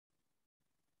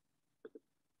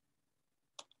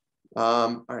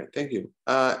All right, thank you.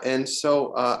 I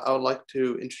would like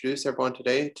to introduce everyone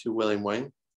today to William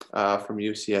Wang from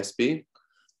UCSB.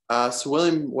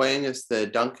 William Wang is the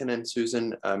Duncan and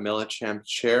Suzanne Mellichamp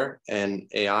Chair in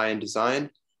AI and Design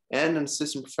and an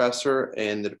assistant professor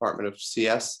in the Department of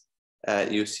CS at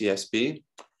UCSB.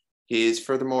 He is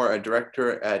furthermore a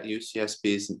director at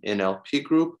UCSB's NLP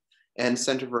group and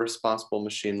Center for Responsible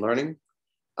Machine Learning.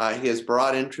 He has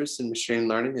broad interest in machine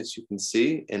learning, as you can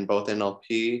see, in both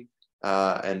NLP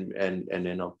and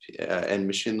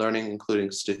machine learning,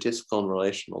 including statistical and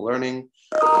relational learning,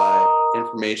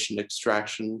 information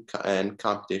extraction, and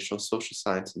computational social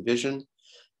science and vision.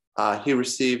 He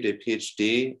received a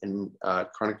PhD in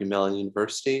Carnegie Mellon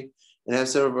University and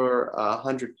has over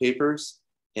 100 papers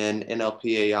in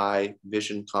NLP AI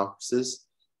vision conferences,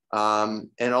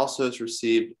 and also has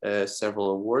received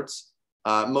several awards.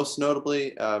 Most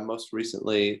notably, most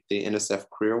recently, the NSF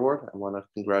Career Award. I want to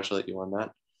congratulate you on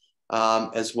that.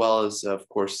 As well as, of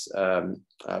course,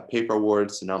 paper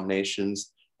awards and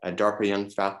nominations, a DARPA Young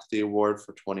Faculty Award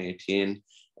for 2018,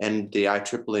 and the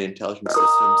IEEE Intelligent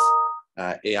Systems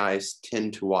AI's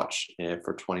 10 to Watch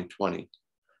for 2020.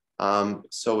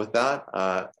 So with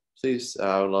that, please,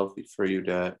 I would love for you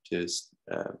to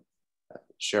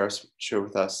share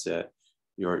with us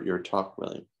your talk,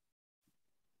 William.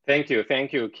 Thank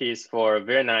you, Keith, for a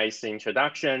very nice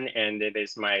introduction. And it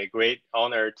is my great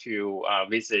honor to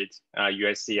visit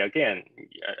USC again.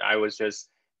 I was just,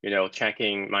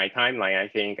 checking my timeline. I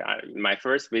think my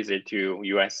first visit to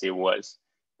USC was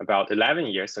about 11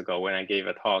 years ago when I gave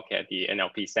a talk at the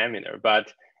NLP seminar.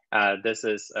 But this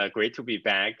is great to be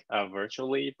back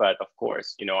virtually. But of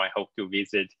course, I hope to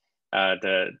visit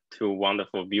the two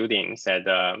wonderful buildings at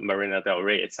Marina Del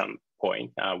Rey at some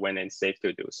point when it's safe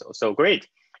to do so. So great.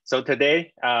 So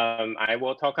today, I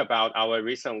will talk about our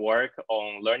recent work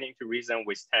on learning to reason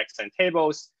with text and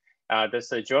tables. This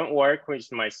is a joint work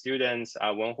with my students,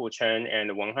 Wenhu Chen and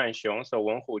Wanghan Xiong. So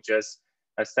Wenhu just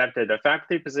accepted a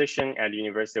faculty position at the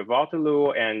University of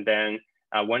Waterloo, and then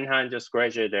Wanghan just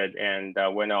graduated and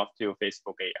went off to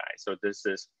Facebook AI. So this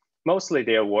is mostly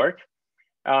their work.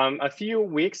 A few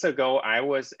weeks ago, I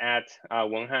was at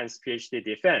Wanghan's PhD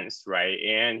defense, right?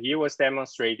 And he was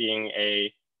demonstrating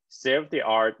a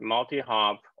state-of-the-art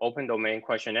multi-hop open domain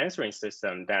question answering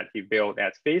system that he built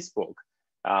at Facebook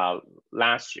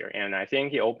last year. And I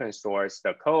think he open sourced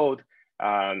the code.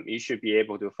 You should be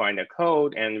able to find the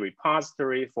code and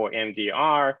repository for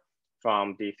MDR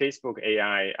from the Facebook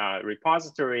AI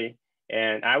repository.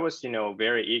 And I was,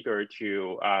 very eager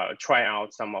to try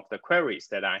out some of the queries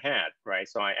that I had, right?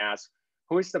 So I asked,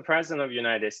 who is the president of the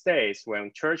United States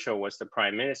when Churchill was the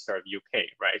prime minister of UK,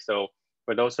 right? So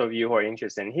for those of you who are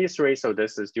interested in history, so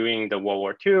this is during the World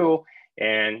War II.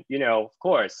 And, of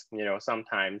course,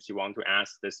 sometimes you want to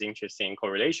ask this interesting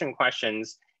correlation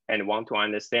questions and want to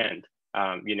understand,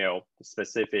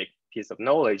 specific piece of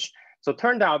knowledge. So it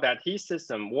turned out that his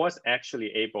system was actually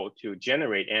able to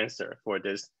generate answer for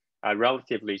this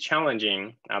relatively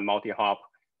challenging multi-hop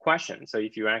question. So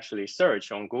if you actually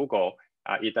search on Google,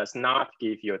 it does not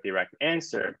give you a direct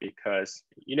answer because,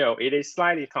 it is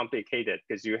slightly complicated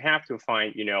because you have to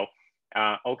find,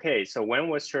 okay, so when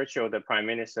was Churchill the prime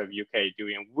minister of UK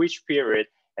during which period?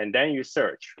 And then you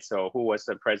search. So who was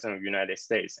the president of the United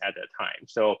States at that time?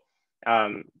 So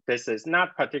this is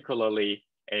not particularly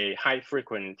a high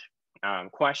frequent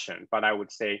question, but I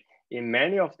would say in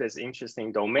many of these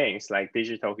interesting domains like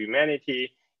digital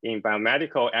humanity, in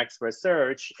biomedical expert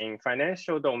search, in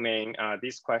financial domain,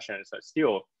 these questions are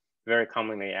still very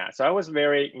commonly asked. So I was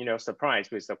very,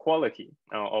 surprised with the quality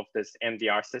of this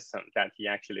MDR system that he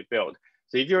actually built.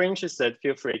 So if you're interested,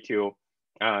 feel free to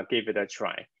give it a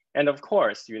try. And of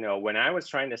course, when I was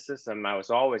trying the system, I was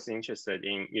always interested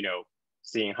in,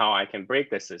 seeing how I can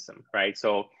break the system, right?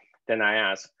 So then I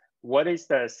asked, what is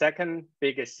the second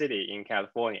biggest city in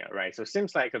California, right? So it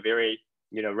seems like a very,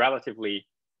 relatively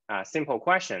simple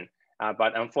question,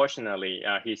 but unfortunately,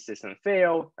 his system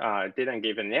failed, didn't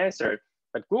give an answer,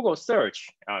 but Google search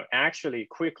actually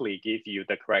quickly give you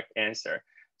the correct answer.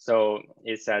 So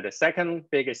it's the second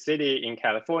biggest city in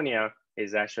California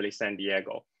is actually San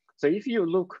Diego. So if you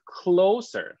look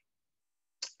closer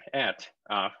at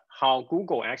how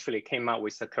Google actually came up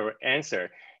with the correct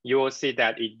answer, you will see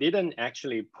that it didn't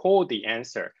actually pull the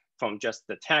answer from just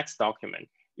the text document.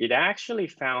 It actually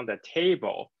found a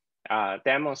table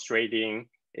demonstrating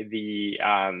the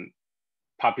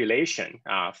population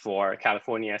for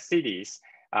California cities.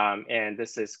 And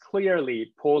this is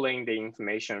clearly pulling the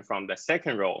information from the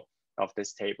second row of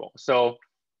this table. So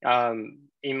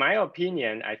in my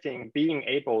opinion, I think being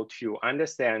able to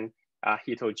understand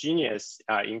heterogeneous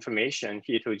information,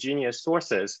 heterogeneous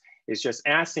sources, is just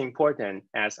as important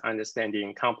as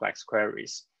understanding complex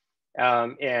queries.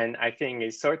 And I think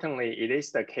it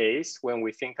is the case when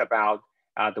we think about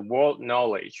the world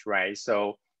knowledge, right?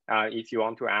 So if you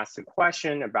want to ask a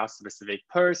question about specific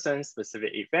person,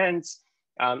 specific events,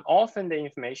 often the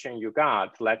information you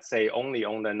got, let's say only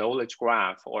on the knowledge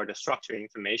graph or the structured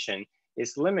information,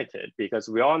 is limited, because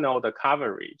we all know the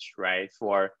coverage, right,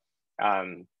 for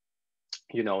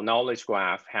knowledge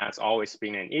graph has always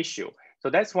been an issue. So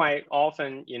that's why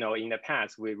often, in the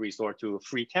past, we resort to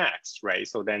free text, right?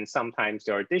 So then sometimes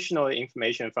there are additional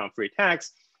information from free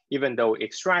text, even though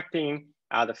extracting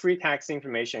the free text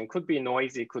information could be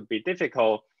noisy, could be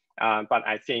difficult. But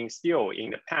I think still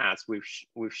in the past,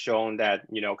 we've shown that,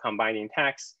 combining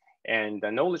text and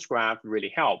the knowledge graph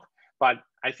really help. But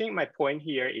I think my point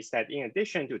here is that in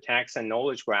addition to text and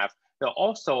knowledge graph, there are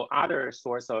also other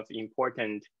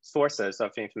important sources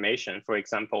of information. For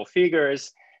example,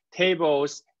 figures,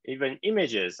 tables, even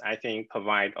images, I think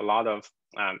provide a lot of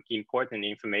important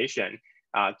information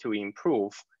to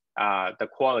improve the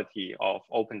quality of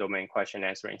open domain question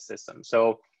answering systems.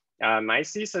 So my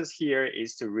thesis here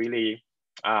is to really,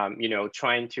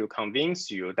 trying to convince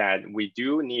you that we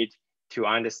do need to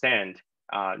understand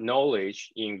knowledge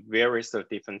in various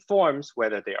different forms,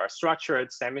 whether they are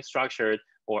structured, semi-structured,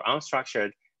 or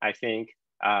unstructured. I think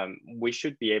we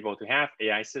should be able to have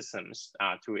AI systems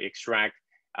to extract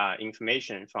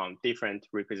information from different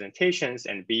representations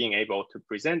and being able to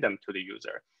present them to the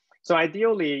user. So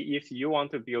ideally, if you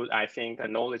want to build, I think, a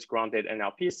knowledge-grounded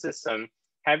NLP system,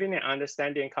 having an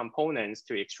understanding components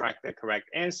to extract the correct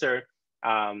answer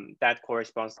that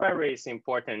corresponds to query is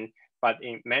important. But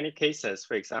in many cases,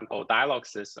 for example, dialogue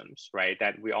systems, right,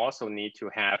 that we also need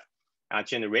to have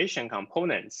generation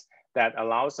components that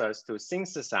allows us to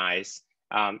synthesize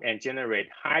and generate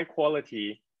high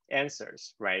quality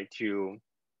answers, right, to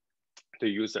the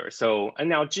user. So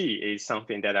NLG is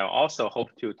something that I also hope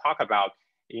to talk about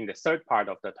in the third part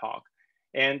of the talk.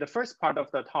 And the first part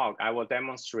of the talk, I will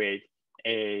demonstrate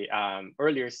a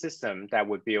earlier system that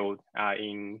we built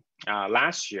in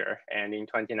last year and in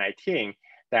 2019,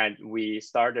 that we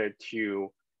started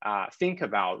to think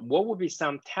about what would be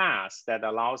some tasks that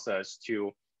allows us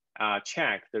to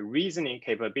check the reasoning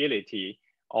capability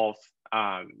of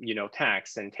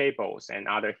text and tables and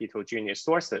other heterogeneous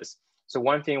sources. So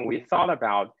one thing we thought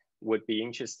about would be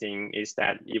interesting is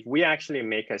that if we actually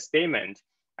make a statement,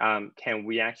 can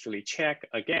we actually check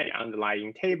again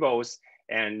underlying tables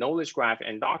and knowledge graph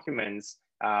and documents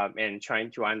and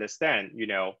trying to understand,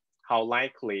 how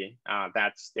likely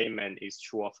that statement is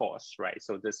true or false, right?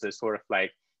 So this is sort of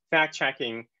like fact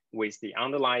checking with the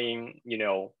underlying,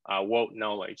 world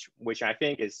knowledge, which I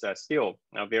think is still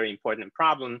a very important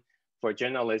problem for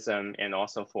journalism and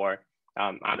also for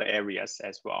other areas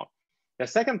as well. The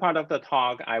second part of the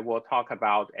talk, I will talk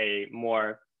about a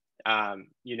more,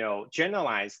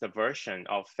 generalized version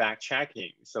of fact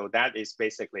checking. So that is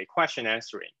basically question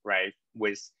answering, right,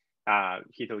 with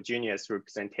heterogeneous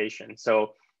representation.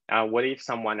 So what if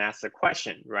someone asks a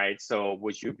question, right? So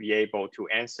would you be able to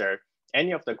answer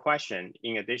any of the question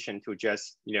in addition to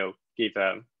just, give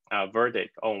a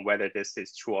verdict on whether this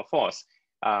is true or false,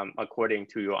 according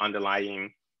to your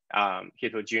underlying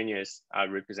heterogeneous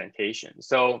representation.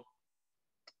 So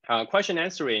question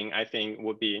answering, I think,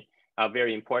 would be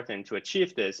very important to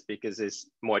achieve this because it's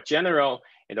more general.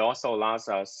 It also allows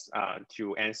us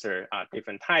to answer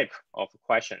different type of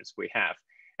questions we have.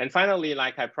 And finally,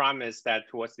 like I promised that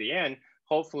towards the end,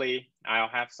 hopefully I'll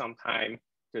have some time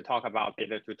to talk about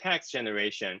data to text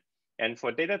generation. And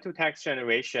for data to text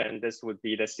generation, this would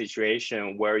be the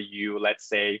situation where you, let's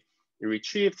say, you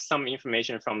retrieve some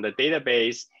information from the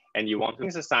database and you want to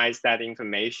synthesize that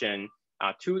information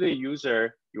to the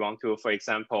user. You want to, for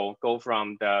example, go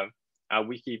from the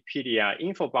Wikipedia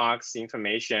info box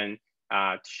information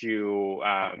to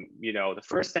the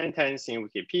first sentence in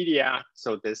Wikipedia.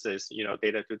 So this is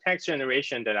data to text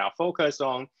generation that I'll focus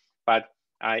on. But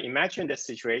imagine the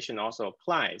situation also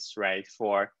applies, right,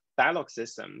 for dialogue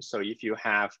systems. So if you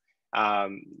have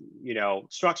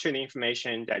structured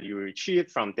information that you retrieve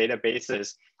from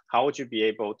databases, how would you be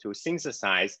able to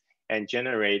synthesize and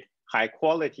generate high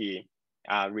quality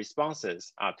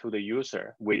responses to the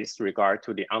user with regard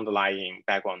to the underlying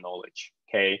background knowledge,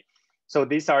 okay? So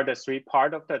these are the three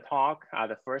parts of the talk.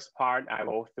 The first part, I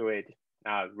will go through it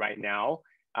right now,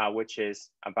 which is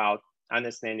about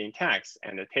understanding text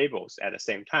and the tables at the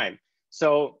same time.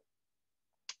 So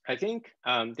I think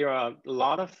there are a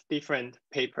lot of different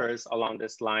papers along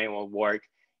this line of work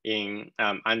in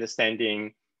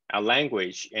understanding a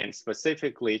language and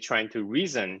specifically trying to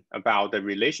reason about the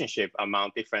relationship among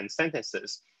different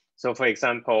sentences. So for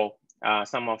example,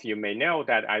 some of you may know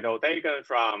that Duncan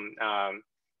from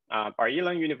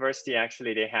Carnegie University,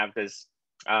 actually, they have this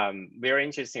very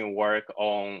interesting work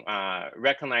on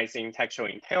recognizing textual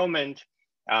entailment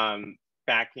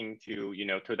back into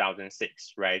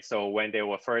 2006, right? So when they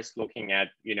were first looking at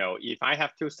if I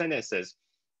have two sentences,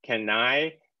 can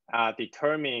I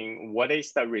determine what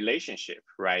is the relationship,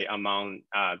 right, among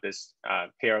this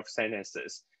pair of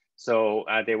sentences? So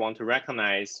they want to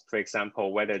recognize, for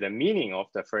example, whether the meaning of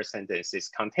the first sentence is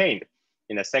contained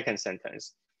in the second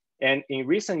sentence. And in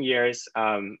recent years,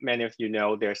 many of you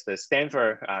know, there's the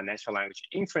Stanford Natural Language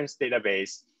Inference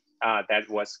Database that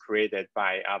was created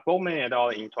by Bowman et al.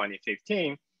 In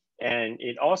 2015. And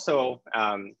it also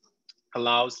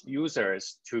allows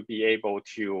users to be able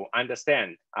to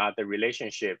understand the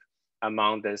relationship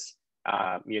among this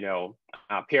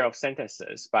pair of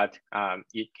sentences, but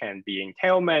it can be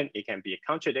entailment, it can be a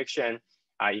contradiction,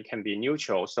 it can be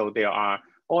neutral. So there are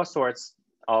all sorts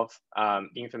of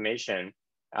information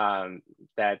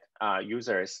that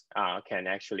users can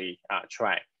actually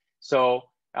try. So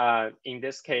in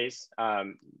this case,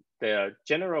 the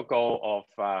general goal of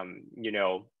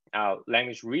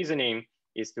language reasoning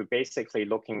is to basically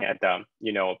looking at the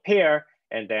pair,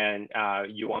 and then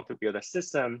you want to build a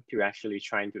system to actually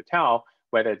trying to tell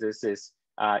whether this is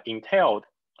entailed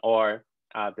or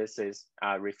this is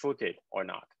refuted or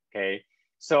not. Okay,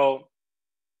 so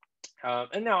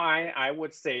and now I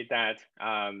would say that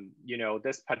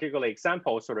this particular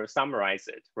example sort of summarizes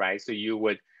it, right? So you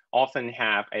would often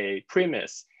have a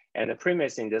premise, and the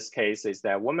premise in this case is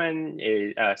that woman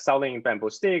is selling bamboo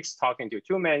sticks, talking to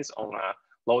two men on a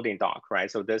loading dock, right?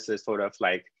 So this is sort of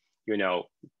like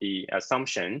the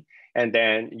assumption, and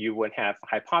then you would have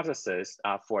hypotheses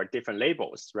for different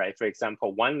labels, right? For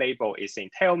example, one label is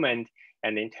entailment,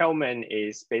 and entailment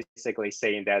is basically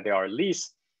saying that there are at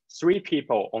least 3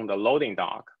 people on the loading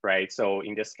dock, right? So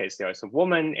in this case, there's a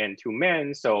woman and 2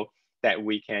 men, so that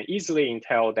we can easily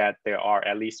entail that there are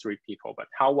at least 3 people, but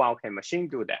how well can machine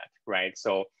do that, right?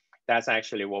 So that's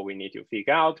actually what we need to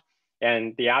figure out.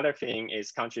 And the other thing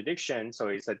is contradiction. So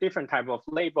it's a different type of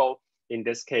label. In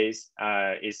this case,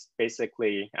 is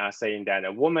basically saying that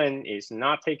a woman is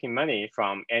not taking money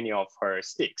from any of her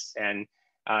sticks. And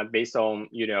based on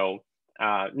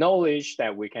knowledge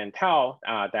that we can tell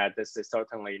that this is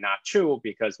certainly not true,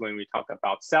 because when we talk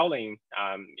about selling,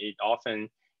 it often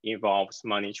involves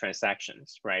money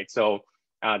transactions, right? So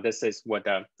this is what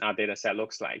the data set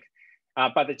looks like.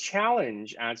 But the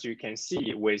challenge, as you can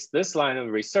see with this line of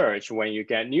research, when you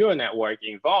get neural network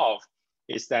involved,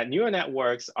 is that neural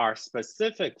networks are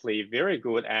specifically very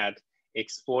good at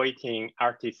exploiting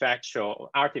artifacts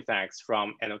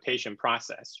from annotation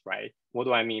process, right? What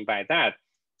do I mean by that?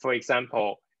 For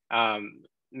example,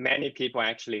 many people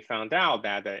actually found out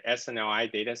that the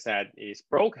SNLI data set is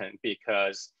broken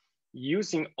because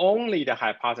using only the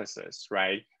hypothesis,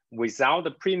 right, without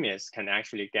the premise can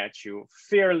actually get you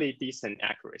fairly decent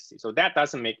accuracy. So that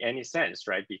doesn't make any sense,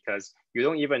 right? Because you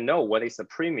don't even know what is the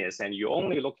premise, and you're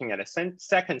only looking at a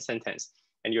second sentence,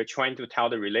 and you're trying to tell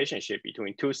the relationship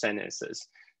between 2 sentences.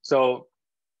 So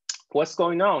what's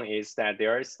going on is that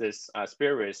there is this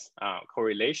spurious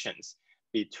correlations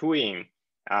between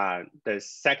the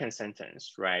second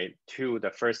sentence, right, to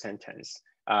the first sentence,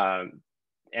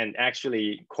 and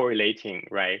actually correlating,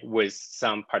 right, with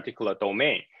some particular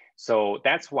domain. So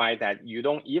that's why that you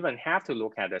don't even have to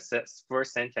look at the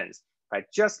first sentence, by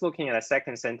just looking at a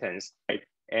second sentence, right,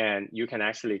 and you can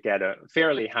actually get a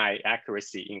fairly high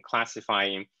accuracy in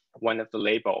classifying one of the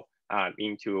label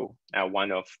into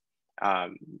one of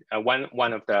the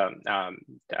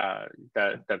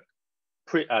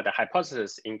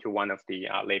hypothesis into one of the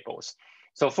labels.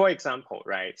 So for example,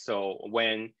 right, so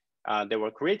when they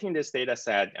were creating this data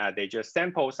set, they just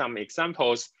sampled some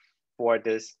examples for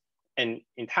this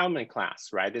entailment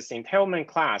class, right? This entailment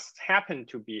class happened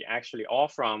to be actually all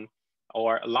from,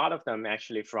 or a lot of them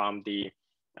actually from the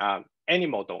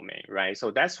animal domain, right? So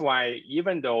that's why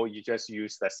even though you just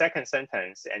use the second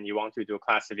sentence and you want to do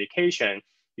classification,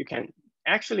 you can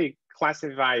actually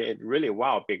classify it really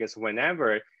well, because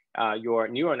whenever your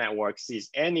neural network sees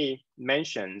any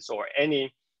mentions or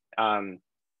any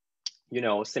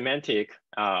semantic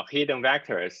hidden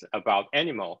vectors about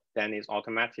animal, then it's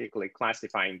automatically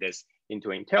classifying this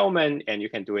into entailment, and you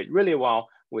can do it really well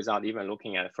without even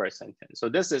looking at the first sentence. So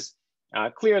this is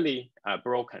clearly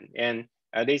broken, and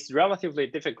it's relatively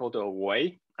difficult to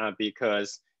avoid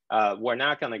because we're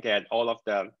not going to get all of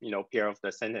the pair of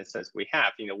the sentences we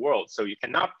have in the world. So you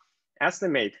cannot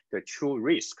estimate the true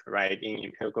risk, right, in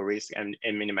empirical risk and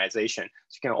minimization.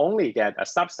 So you can only get a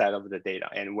subset of the data.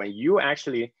 And when you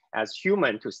actually, as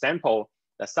human, to sample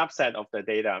the subset of the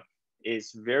data,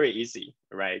 is very easy,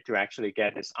 right, to actually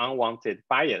get this unwanted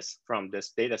bias from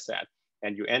this data set,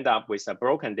 and you end up with a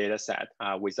broken data set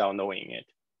without knowing it.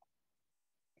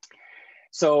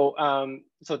 So,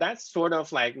 so that's sort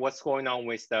of like what's going on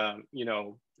with the,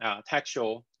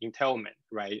 textual entailment,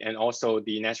 right? And also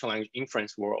the natural language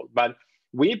inference world. But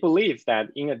we believe that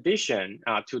in addition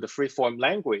to the free-form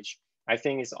language, I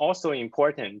think it's also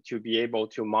important to be able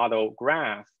to model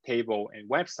graph, table, and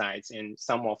websites in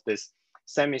some of this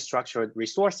semi-structured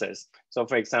resources. So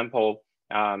for example,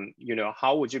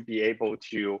 how would you be able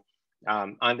to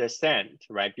understand,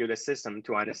 right, build a system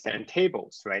to understand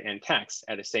tables, right, and text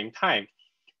at the same time?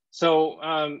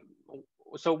 So,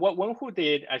 so what Wenhu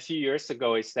did a few years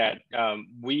ago is that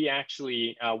we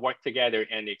actually worked together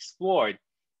and explored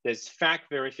this fact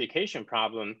verification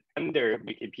problem under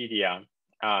Wikipedia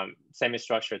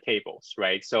semi-structured tables,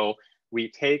 right? So we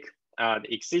take the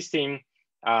existing,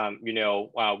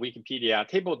 Wikipedia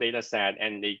table data set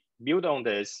and they build on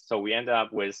this. So we ended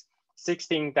up with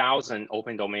 16,000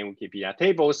 open domain Wikipedia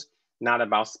tables, not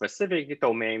about specific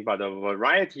domain, but a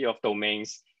variety of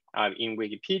domains in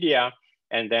Wikipedia.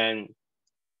 And then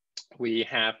we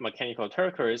have mechanical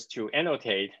Turkers to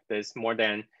annotate this more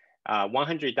than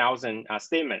 100,000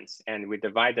 statements, and we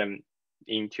divide them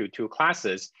into two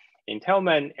classes,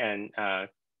 entailment and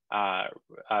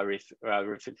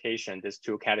refutation, these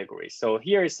two categories. So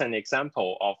here is an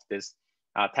example of this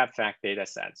TabFact data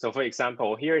set. So for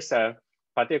example, here's a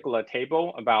particular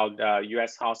table about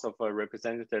US House of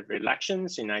Representative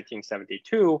elections in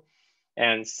 1972.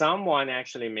 And someone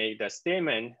actually made a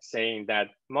statement saying that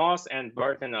Moss and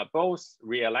Burton are both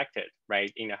re-elected, right,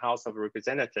 in the House of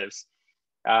Representatives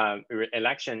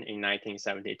election in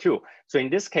 1972. So in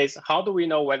this case, how do we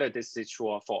know whether this is true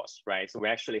or false, right? So we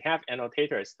actually have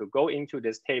annotators to go into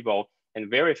this table and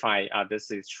verify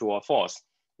this is true or false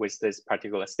with this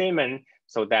particular statement.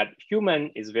 So that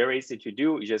human is very easy to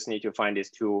do. You just need to find these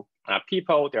two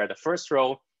people. They're the first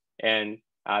row and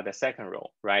the second row,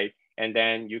 right? And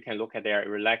then you can look at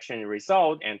their election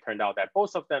result and turned out that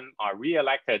both of them are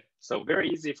re-elected. So very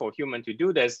easy for human to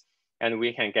do this. And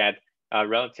we can get a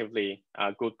relatively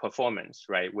good performance,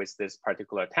 right, with this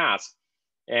particular task.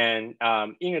 And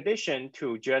in addition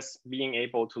to just being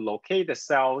able to locate the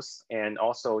cells and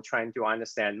also trying to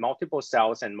understand multiple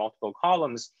cells and multiple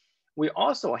columns, we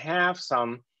also have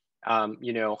some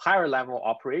higher level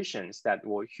operations that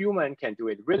human can do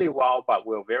it really well, but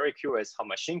we're very curious how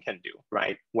machine can do,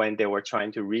 right, when they were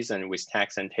trying to reason with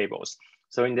text and tables.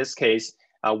 So in this case,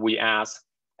 we asked,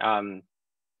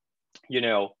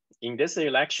 in this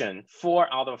election,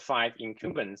 4 out of 5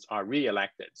 incumbents are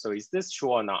re-elected. So is this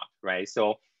true or not, right?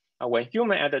 So when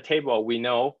human at the table, we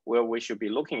know where we should be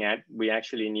looking at. We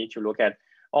actually need to look at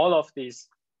all of these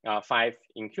 5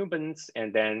 incumbents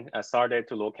and then started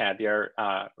to look at their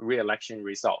re-election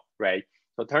result, right?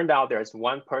 So it turned out there's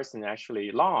one person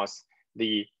actually lost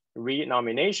the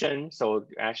re-nomination. So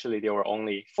actually there were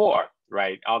only 4,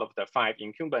 right, out of the 5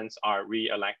 incumbents are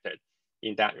re-elected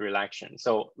in that election.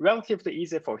 So relatively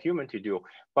easy for human to do,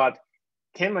 but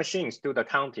can machines do the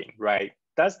counting, right?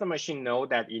 Does the machine know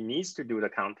that it needs to do the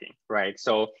counting, right?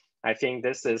 So I think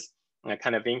this is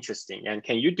kind of interesting. And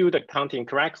can you do the counting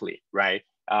correctly, right?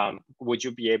 Would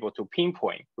you be able to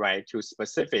pinpoint, right, to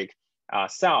specific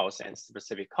cells and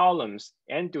specific columns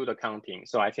and do the counting?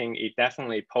 So I think it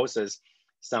definitely poses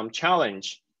some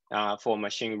challenge for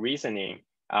machine reasoning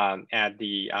at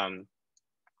the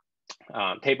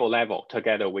table level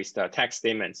together with the text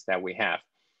statements that we have.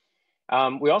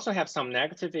 We also have some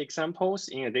negative examples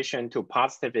in addition to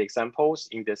positive examples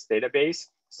in this database.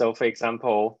 So for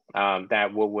example,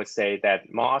 that we would say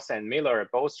that Moss and Miller are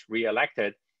both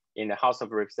re-elected in the House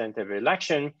of Representatives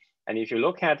election. And if you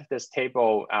look at this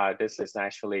table, this is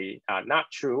actually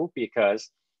not true because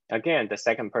again, the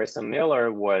second person,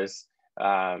 Miller, was,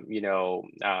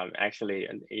 actually,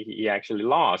 he actually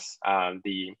lost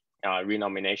the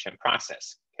renomination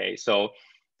process, okay? So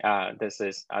this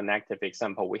is a negative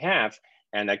example we have.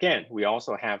 And again, we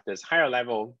also have this higher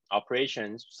level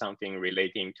operations, something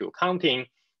relating to counting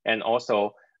and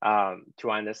also to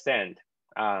understand,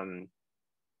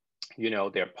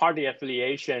 their party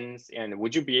affiliations and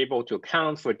would you be able to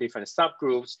count for different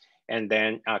subgroups and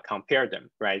then compare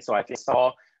them, right? So I think it's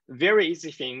all very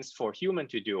easy things for human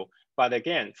to do. But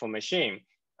again, for machine,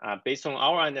 based on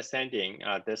our understanding,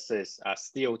 this is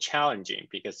still challenging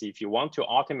because if you want to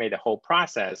automate the whole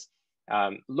process,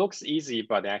 looks easy,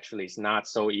 but actually it's not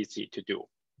so easy to do,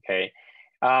 okay?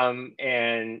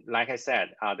 And like I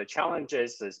said, the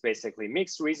challenges is basically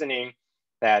mixed reasoning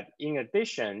that in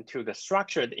addition to the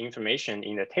structured information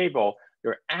in the table,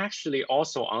 there are actually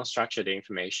also unstructured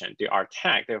information. There are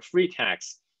tags, there are free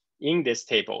tags in these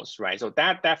tables, right? So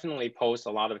that definitely poses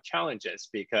a lot of challenges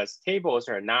because tables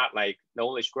are not like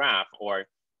knowledge graph or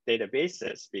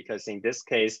databases, because in this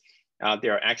case, they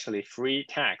are actually free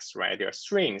text, right? They are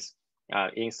strings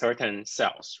in certain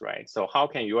cells, right? So how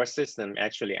can your system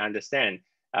actually understand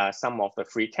some of the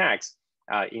free text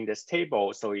in this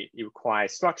table? So it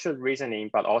requires structured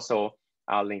reasoning, but also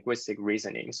linguistic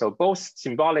reasoning. So both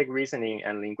symbolic reasoning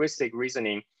and linguistic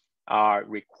reasoning are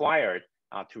required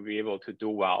to be able to do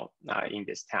well in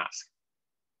this task.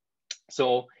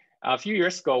 So a few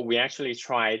years ago, we actually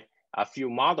tried a few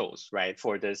models, right,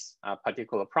 for this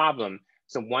particular problem.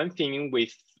 So one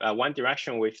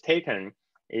direction we've taken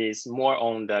is more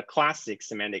on the classic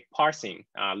semantic parsing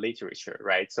literature,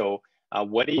 right? So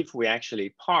what if we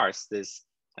actually parse this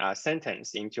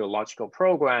sentence into a logical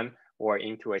program or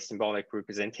into a symbolic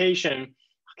representation?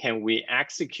 Can we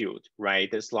execute, right,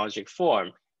 this logic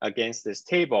form against this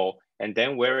table and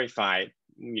then verify,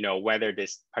 whether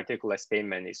this particular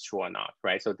statement is true or not,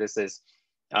 right? So this is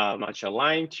much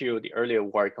aligned to the earlier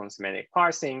work on semantic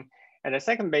parsing. And the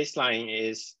second baseline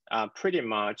is pretty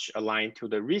much aligned to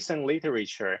the recent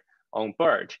literature on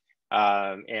BERT.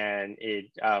 And it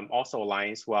also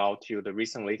aligns well to the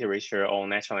recent literature on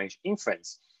natural language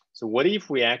inference. So what if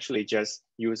we actually just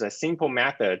use a simple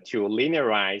method to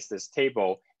linearize this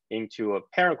table into a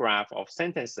paragraph of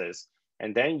sentences,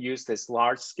 and then use this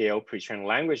large-scale pre-trained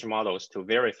language models to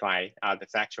verify the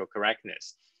factual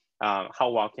correctness? How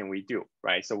well can we do,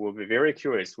 right? So we'll be very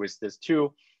curious with these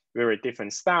two very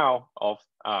different style of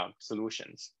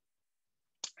solutions.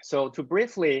 So to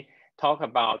briefly talk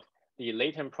about the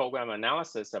latent program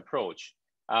analysis approach,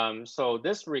 so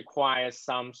this requires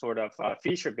some sort of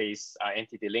feature-based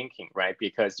entity linking, right?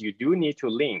 Because you do need to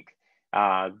link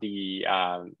the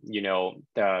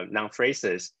noun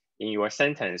phrases in your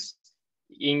sentence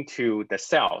into the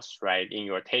cells, right, in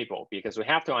your table, because we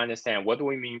have to understand what do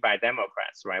we mean by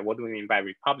Democrats, right? What do we mean by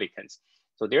Republicans?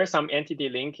 So there's some entity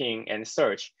linking and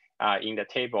search in the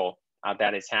table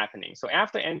that is happening. So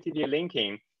after entity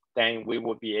linking, then we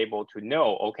will be able to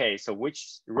know, okay, so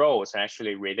which rows are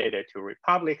actually related to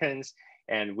Republicans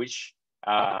and which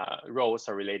rows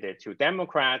are related to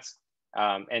Democrats.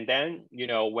 And then,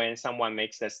 when someone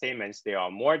makes the statements, there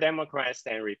are more Democrats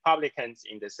than Republicans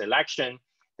in this election,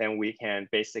 then we can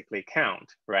basically count,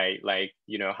 right? Like,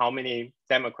 how many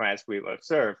Democrats we've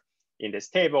observed in this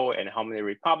table and how many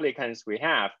Republicans we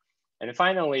have. And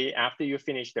finally, after you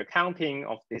finish the counting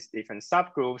of these different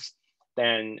subgroups,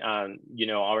 then,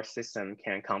 our system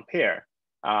can compare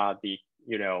the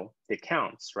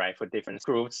counts, right, for different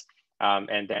groups,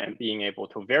 and then being able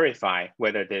to verify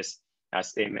whether this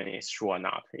statement is true or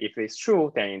not. If it's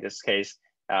true, then in this case,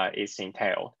 it's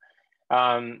entailed.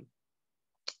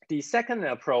 The second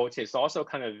approach is also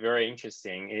kind of very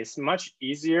interesting. It's much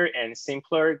easier and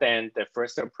simpler than the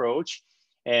first approach.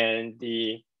 And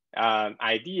the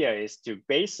idea is to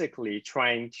basically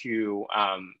trying to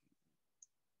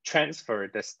transfer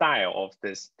the style of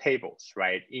these tables,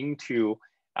 right, into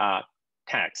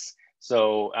text.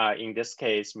 So in this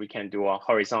case, we can do a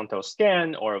horizontal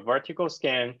scan or a vertical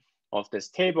scan of this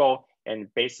table and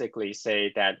basically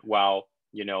say that, well,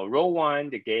 row 1,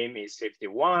 the game is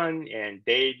 51 and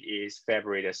date is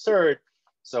February the 3rd.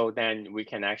 So then we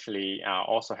can actually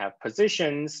also have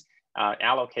positions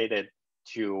allocated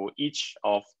to each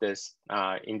of this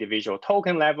individual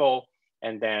token level.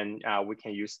 And then we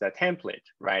can use the template,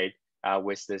 right,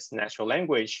 with this natural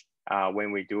language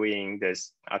when we're doing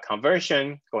this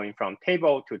conversion, going from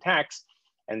table to text.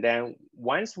 And then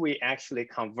once we actually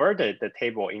converted the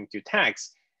table into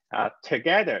text,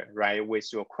 together, right, with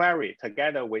your query,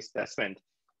 together with the statement,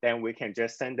 then we can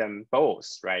just send them both,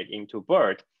 right, into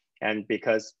BERT. And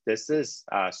because this is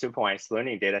a supervised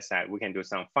learning data set, we can do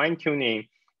some fine tuning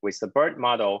with the BERT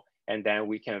model, and then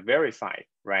we can verify,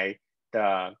 right,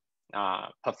 the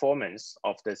performance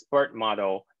of this BERT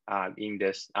model in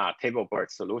this table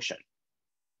BERT solution.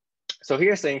 So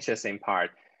here's the interesting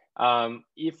part.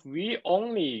 If we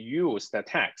only use the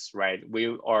text, right,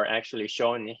 we are actually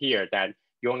showing here that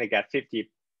you only get 50%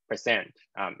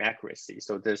 accuracy.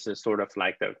 So this is sort of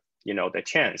like the, the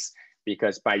chance,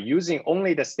 because by using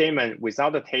only the statement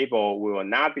without the table, we will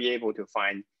not be able to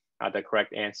find the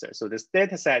correct answer. So this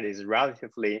data set is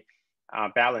relatively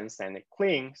balanced and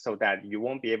clean, so that you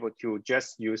won't be able to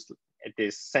just use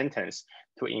this sentence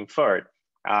to infer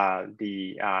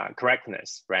the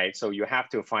correctness, right? So you have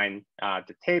to find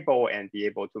the table and be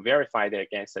able to verify it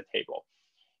against the table.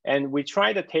 And we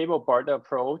tried the table BERT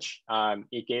approach.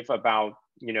 It gave about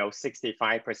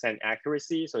 65%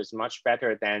 accuracy, so it's much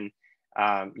better than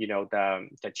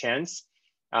the chance.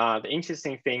 the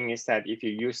interesting thing is that if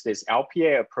you use this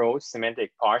LPA approach,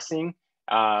 semantic parsing,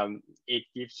 it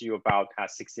gives you about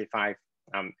 65%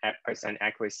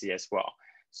 accuracy as well.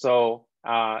 So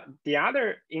the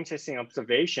other interesting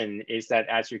observation is that,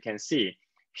 as you can see,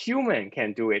 human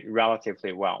can do it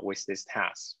relatively well with this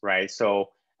task, right? So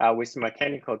with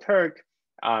Mechanical Turk,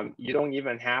 you don't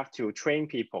even have to train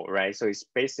people, right? So it's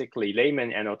basically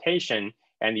layman annotation,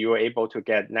 and you're able to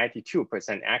get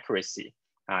 92% accuracy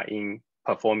in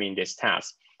performing this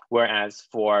task. Whereas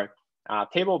for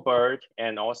TableBird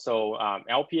and also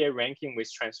LPA ranking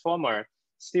with transformer,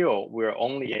 still we're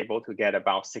only able to get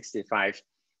about 65%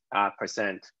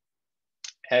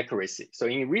 accuracy. So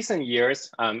in recent years,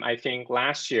 I think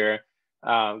last year,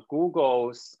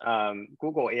 Google's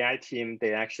Google AI team,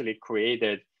 they actually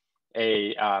created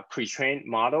a pre-trained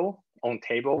model on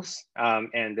tables.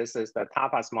 And this is the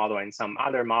TAPAS model and some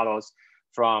other models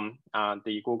from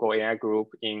the Google AI group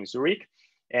in Zurich.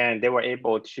 And they were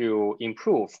able to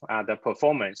improve the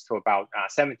performance to about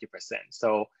 70%.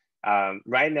 So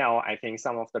right now, I think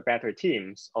some of the better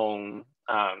teams on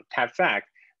TabFact,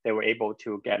 they were able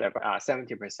to get about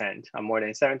 70%, more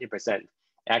than 70%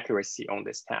 accuracy on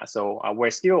this task. So we're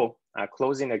still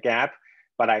closing the gap,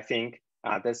 but I think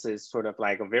this is sort of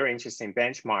like a very interesting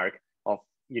benchmark of,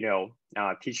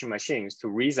 teaching machines to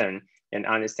reason and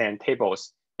understand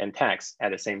tables and text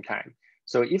at the same time.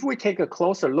 So if we take a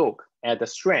closer look at the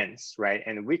strengths, right,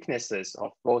 and weaknesses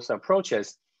of both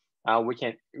approaches,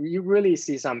 you really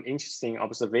see some interesting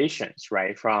observations,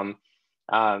 right, from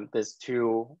these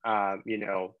two,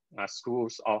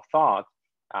 schools of thought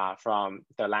from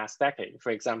the last decade.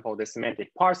 For example, the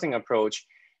semantic parsing approach,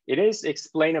 it is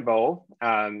explainable,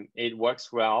 it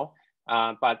works well,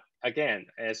 but again,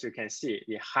 as you can see,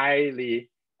 it highly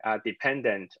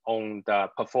dependent on the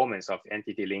performance of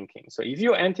entity linking. So if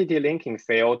your entity linking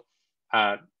failed,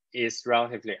 it's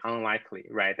relatively unlikely,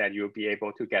 right, that you'll be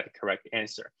able to get the correct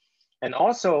answer. And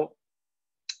also,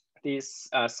 this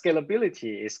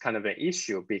scalability is kind of an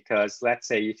issue because let's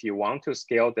say if you want to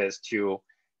scale this to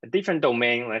a different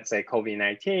domain, let's say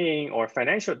COVID-19 or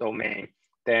financial domain,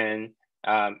 then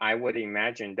I would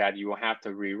imagine that you will have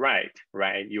to rewrite,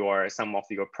 right, some of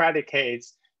your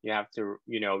predicates. You have to,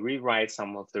 rewrite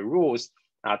some of the rules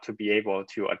to be able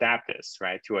to adapt this,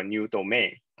 right, to a new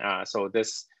domain. So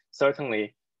this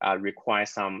certainly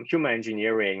requires some human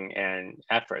engineering and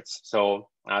efforts. So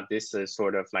this is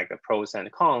sort of like the pros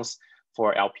and cons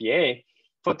for LPA.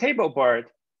 For TableBird,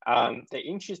 the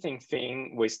interesting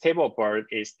thing with TableBird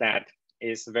is that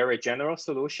it's a very general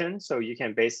solution. So you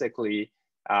can basically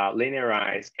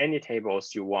linearize any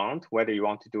tables you want, whether you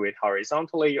want to do it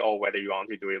horizontally or whether you want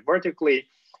to do it vertically.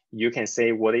 You can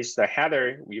say what is the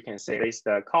header, you can say what is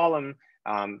the column,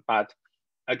 but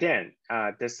again,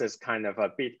 this is kind of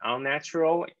a bit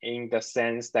unnatural in the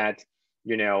sense that,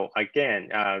 again,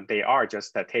 they are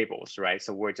just the tables, right?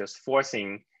 So we're just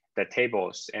forcing the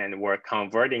tables and we're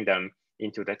converting them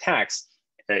into the text.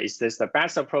 Is this the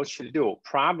best approach to do?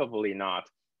 Probably not.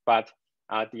 But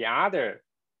the other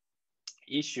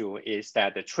issue is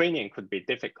that the training could be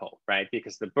difficult, right?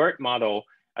 Because the BERT model,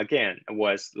 again,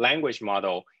 was language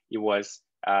model. It was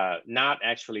not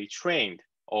actually trained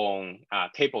on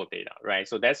table data, right?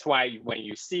 So that's why when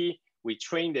you see we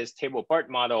trained this TableBird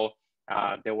model,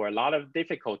 there were a lot of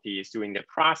difficulties during the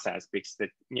process because the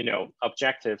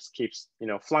objectives keeps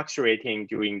fluctuating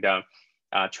during the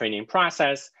training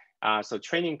process. So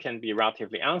training can be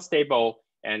relatively unstable,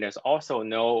 and there's also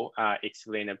no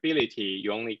explainability.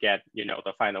 You only get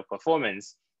the final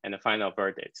performance and the final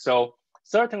verdict. So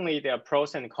certainly there are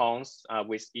pros and cons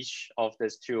with each of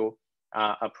these two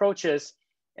approaches.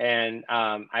 And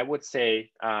I would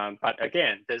say, but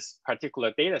again, this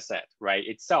particular data set, right,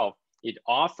 itself, it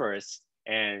offers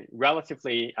a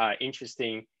relatively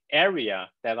interesting area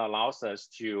that allows us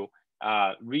to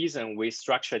reason with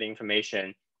structured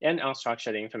information and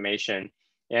unstructured information.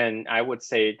 And I would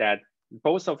say that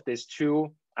both of these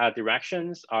two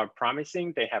directions are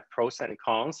promising. They have pros and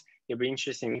cons. It'll be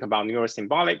interesting about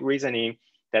neurosymbolic reasoning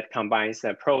that combines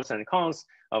the pros and cons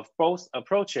of both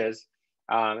approaches.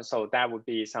 So that would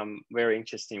be some very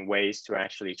interesting ways to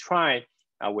actually try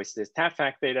with this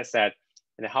TabFact data set.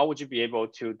 And how would you be able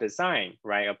to design,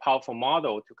 right, a powerful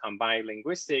model to combine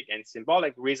linguistic and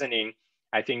symbolic reasoning?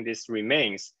 I think this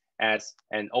remains as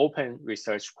an open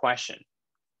research question.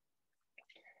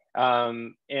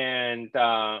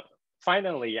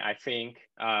 Finally, I think,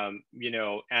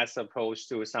 as opposed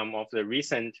to some of the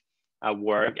recent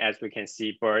work, as we can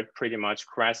see, BERT pretty much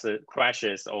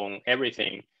crashes on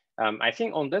everything. I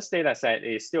think on this data set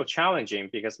is still challenging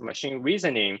because machine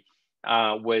reasoning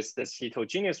with this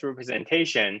heterogeneous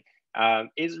representation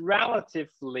is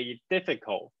relatively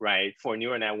difficult, right, for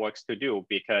neural networks to do,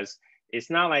 because it's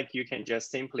not like you can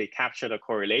just simply capture the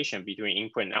correlation between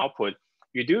input and output.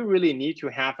 You do really need to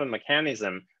have a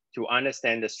mechanism to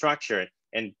understand the structure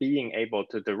and being able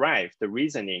to derive the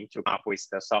reasoning to come up with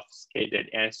the sophisticated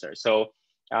answer. So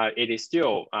it is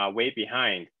still way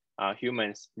behind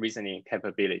humans' reasoning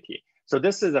capability. So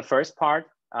this is the first part.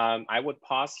 I would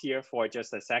pause here for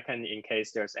just a second in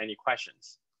case there's any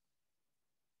questions.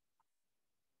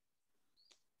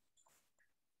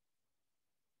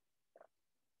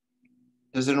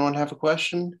 Does anyone have a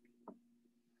question?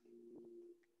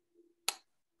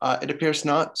 It appears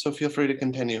not, so feel free to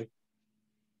continue.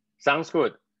 Sounds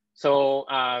good. So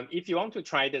if you want to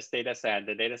try this data set,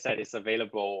 the data set is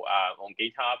available on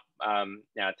GitHub,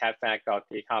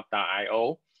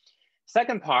 tabfact.github.io.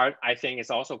 Second part, I think, is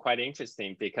also quite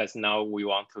interesting because now we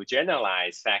want to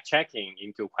generalize fact checking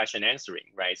into question answering,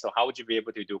 right? So how would you be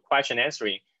able to do question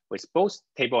answering with both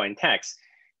table and text?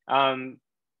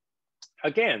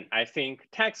 Again, I think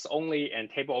text only and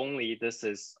table only, this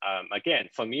is, again,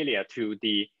 familiar to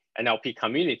the NLP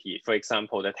community. For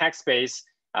example, the text-based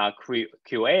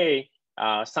QA,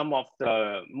 some of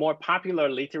the more popular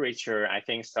literature, I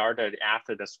think, started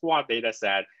after the SQuAD data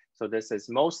set. So this is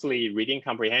mostly reading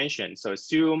comprehension. So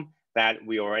assume that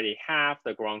we already have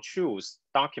the ground truth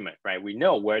document, right? We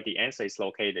know where the answer is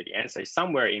located. The answer is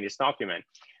somewhere in this document.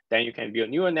 Then you can build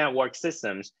neural network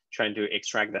systems trying to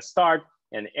extract the start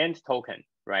and end token,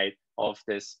 right, of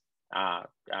this,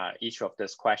 each of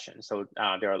this question. So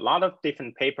there are a lot of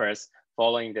different papers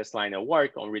following this line of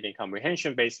work on reading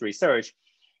comprehension-based research.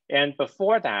 And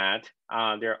before that,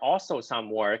 there are also some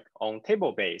work on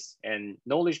table-based and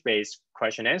knowledge-based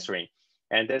question answering.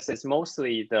 And this is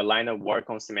mostly the line of work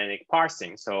on semantic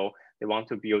parsing. So they want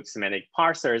to build semantic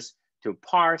parsers to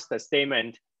parse the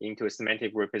statement into a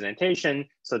semantic representation.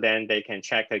 So then they can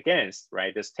check against,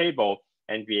 right, this table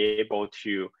and be able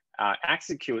to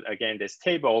execute again this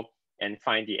table and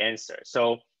find the answer.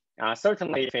 So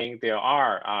certainly I think there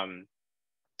are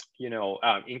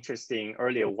interesting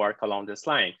earlier work along this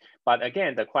line. But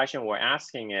again, the question we're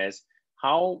asking is,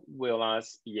 how will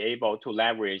us be able to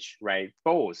leverage, right,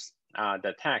 both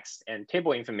the text and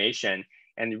table information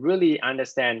and really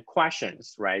understand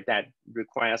questions, right, that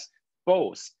requires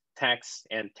both text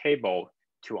and table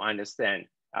to understand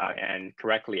and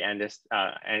correctly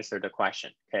answer the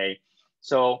question, okay?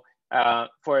 So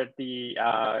for the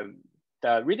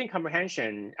reading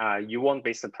comprehension, you won't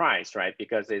be surprised, right?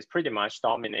 Because it's pretty much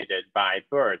dominated by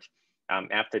BERT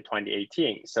after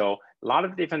 2018. So a lot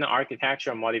of different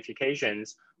architectural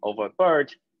modifications over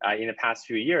BERT in the past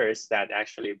few years that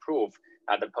actually improve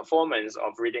the performance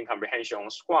of reading comprehension on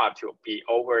SQuAD to be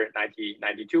over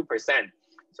 92%.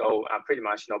 So pretty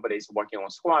much nobody's working on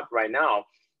SQuAD right now,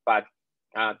 but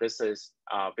this is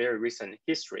a very recent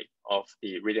history of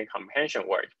the reading comprehension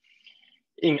work.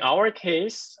 In our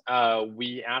case,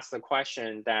 we asked the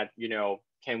question that,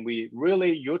 can we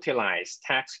really utilize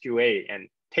text QA and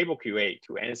table QA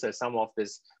to answer some of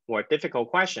these more difficult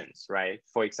questions, right?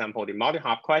 For example, the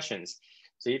multi-hop questions.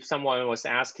 So if someone was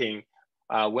asking,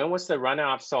 when was the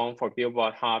runner-up song for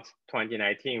Billboard Hot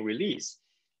 2019 release?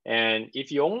 And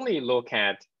if you only look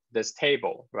at this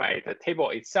table, right, the table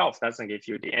itself doesn't give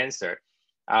you the answer.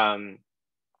 And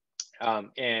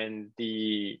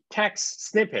the text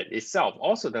snippet itself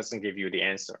also doesn't give you the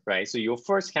answer, right? So you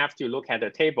first have to look at the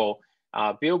table,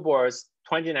 Billboard's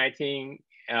 2019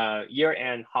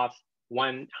 year-end Hot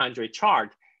 100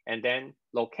 chart, and then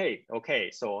locate, okay,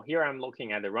 so here I'm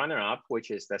looking at the runner-up, which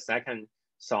is the second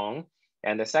song,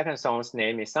 and the second song's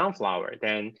name is Sunflower.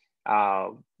 Then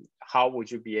how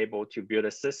would you be able to build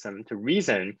a system to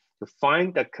reason, to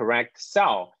find the correct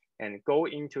cell and go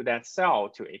into that cell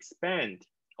to expand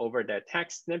over the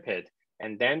text snippet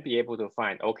and then be able to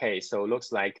find, okay, so it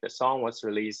looks like the song was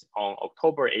released on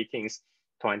October 18th,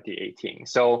 2018.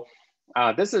 So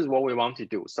this is what we want to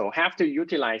do. So have to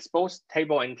utilize both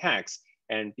table and text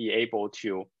and be able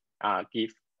to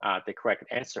give the correct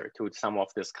answer to some of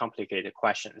these complicated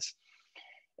questions.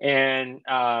 And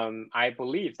I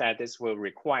believe that this will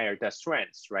require the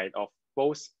strengths, right, of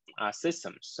both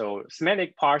systems. So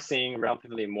semantic parsing,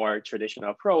 relatively more traditional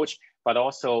approach, but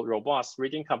also robust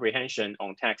reading comprehension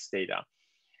on text data.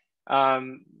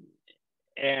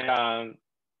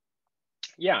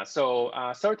 Yeah, so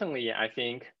certainly I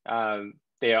think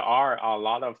there are a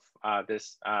lot of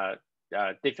this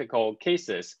difficult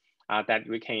cases that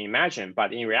we can imagine,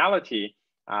 but in reality,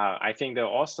 I think they're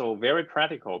also very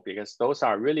practical because those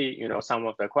are really, some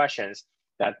of the questions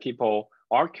that people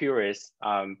are curious,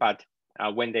 but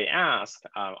when they ask,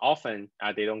 often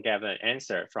they don't get an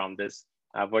answer from this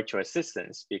virtual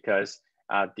assistants because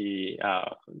the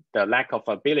lack of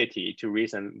ability to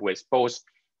reason with both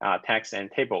text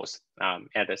and tables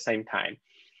at the same time.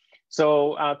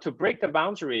 So to break the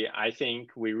boundary, I think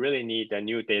we really need a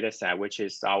new data set, which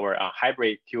is our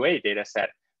HybridQA data set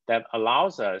that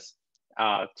allows us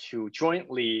to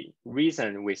jointly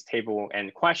reason with table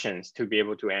and questions to be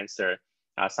able to answer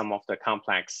some of the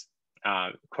complex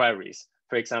queries.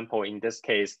 For example, in this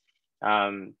case,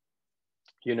 will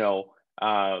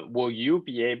you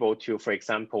be able to, for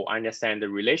example, understand the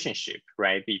relationship,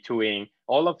 right, between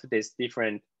all of these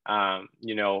different,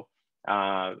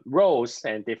 rows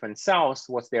and different cells?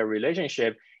 What's their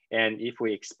relationship? And if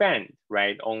we expand,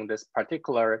 right, on this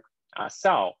particular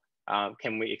cell,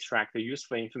 can we extract the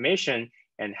useful information?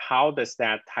 And how does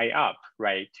that tie up,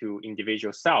 right, to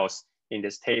individual cells in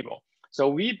this table? So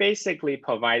we basically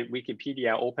provide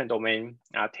Wikipedia open domain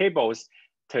tables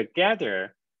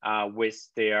together with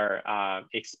their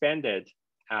expanded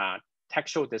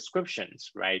textual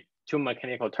descriptions, right, to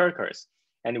Mechanical Turkers.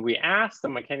 And we ask the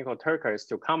Mechanical Turkers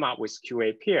to come up with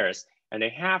QA pairs, and they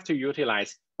have to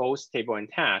utilize both table and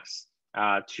text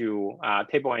to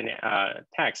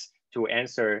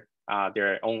answer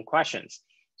their own questions.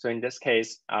 So in this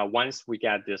case, once we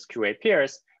get this QA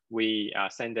pairs, we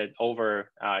send it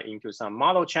over into some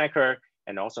model checker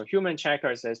and also human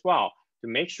checkers as well to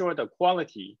make sure the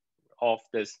quality of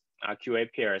this QA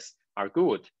pairs are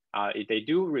good. If they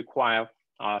do require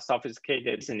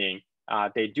sophisticated listening,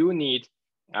 they do need,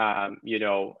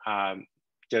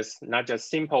 just not just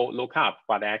simple lookup,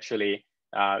 but actually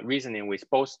reasoning with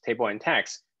both table and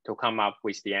text to come up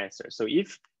with the answer. So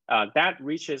if that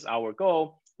reaches our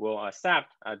goal, we'll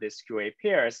accept this QA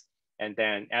pairs and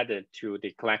then add it to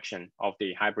the collection of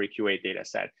the HybridQA data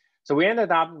set. So we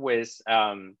ended up with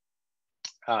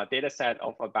a data set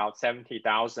of about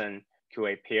 70,000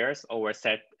 QA pairs over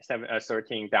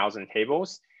 13,000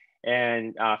 tables.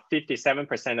 And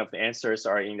 57% of the answers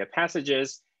are in the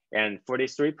passages and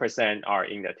 43% are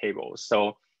in the tables.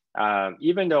 So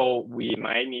even though we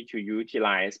might need to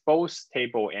utilize both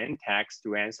table and text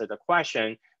to answer the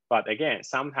question, but again,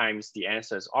 sometimes the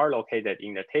answers are located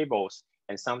in the tables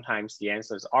and sometimes the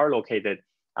answers are located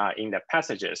in the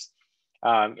passages.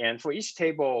 And for each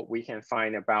table, we can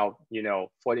find about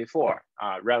 44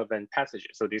 relevant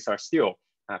passages. So these are still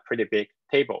pretty big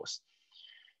tables.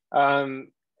 So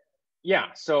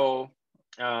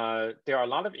there are a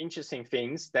lot of interesting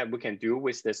things that we can do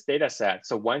with this data set.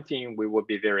 So one thing we would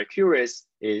be very curious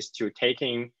is to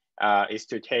take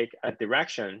a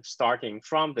direction starting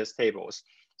from these tables.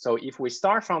 So if we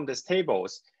start from these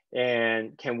tables,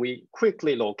 and can we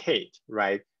quickly locate,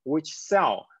 right, which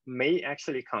cell may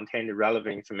actually contain the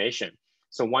relevant information?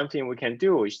 So one thing we can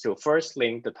do is to first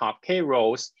link the top K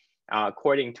rows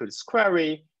according to this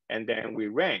query, and then we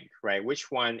rank, right, which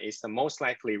one is the most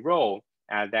likely row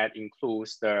that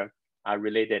includes the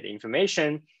related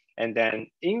information. And then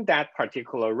in that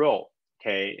particular row,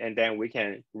 okay, and then we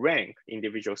can rank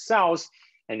individual cells.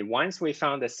 And once we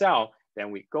found the cell, then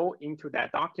we go into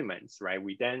that document, right?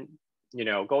 We then,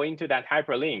 go into that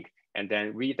hyperlink and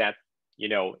then read that,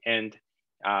 and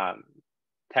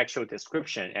textual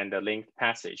description and the linked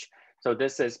passage. So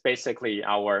this is basically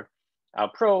our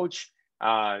approach.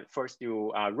 First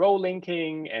do row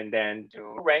linking and then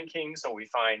do ranking. So we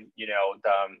find,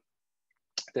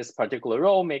 this particular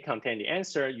row may contain the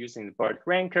answer using the BERT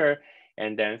ranker.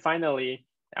 And then finally,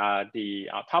 the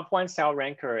top one cell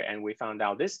ranker, and we found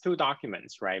out these two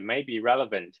documents, right, may be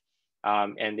relevant.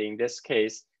 And in this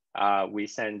case, we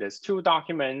send these two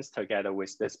documents together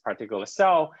with this particular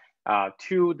cell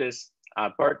to this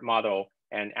BERT model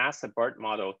and ask the BERT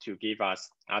model to give us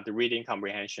the reading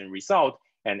comprehension result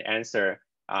and answer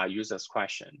users'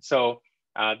 question. So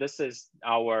this is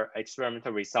our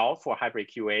experimental result for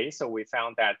HybridQA. So we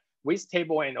found that with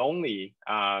table and only,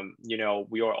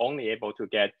 we were only able to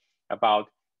get about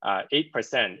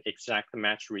 8% exact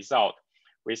match result.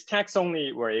 With text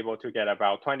only, we're able to get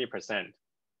about 20%.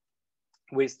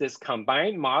 With this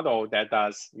combined model that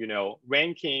does,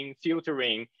 ranking,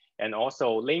 filtering, and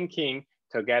also linking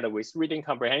together with reading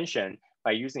comprehension,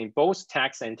 by using both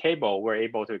text and table, we're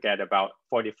able to get about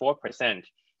 44%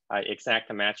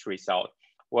 exact match result.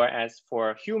 Whereas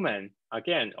for human,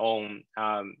 again, on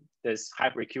this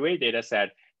HybridQA data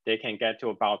set, they can get to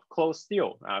about close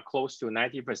to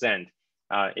 90%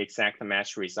 exact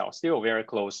match result, still very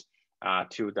close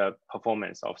to the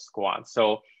performance of Squad.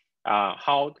 So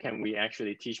how can we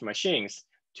actually teach machines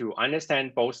to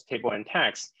understand both table and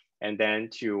text, and then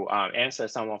to answer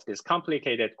some of these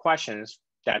complicated questions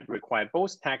that require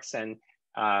both text and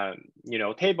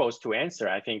tables to answer?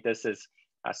 I think this is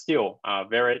still a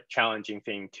very challenging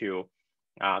thing to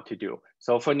to do.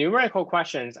 So for numerical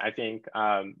questions, I think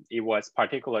it was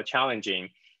particularly challenging.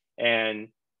 And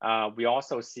we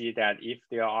also see that if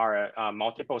there are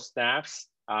multiple steps,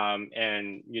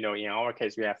 and in our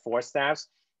case, we have 4 steps,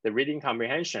 the reading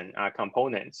comprehension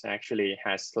components actually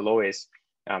has the lowest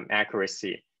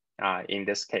accuracy in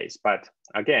this case. But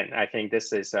again, I think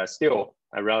this is still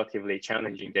a relatively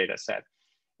challenging data set.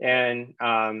 And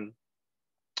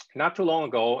not too long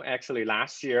ago, actually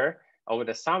last year, over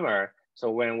the summer, so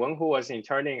when Wang was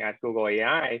interning at Google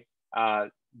AI,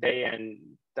 they and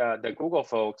the Google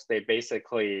folks, they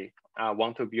basically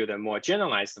want to build a more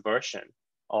generalized version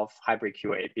of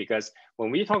HybridQA, because when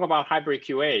we talk about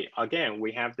HybridQA, again,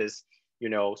 we have this,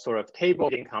 sort of table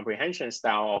reading comprehension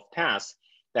style of tasks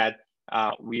that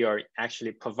we are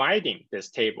actually providing this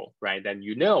table, right? Then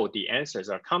the answers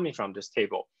are coming from this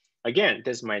table. Again,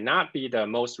 this might not be the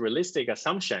most realistic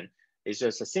assumption. It's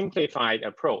just a simplified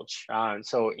approach.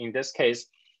 So in this case,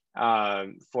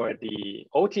 for the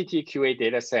OTT-QA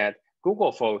dataset,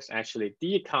 Google folks actually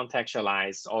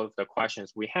decontextualized all of the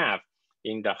questions we have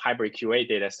in the HybridQA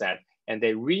dataset, and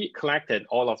they recollected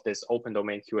all of this open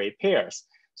domain QA pairs.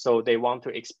 So they want to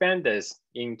expand this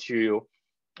into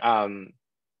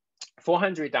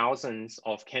 400,000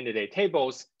 of candidate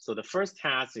tables. So the first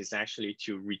task is actually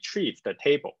to retrieve the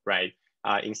table, right?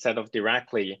 Instead of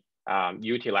directly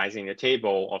utilizing the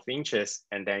table of interest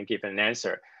and then give an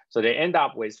answer. So they end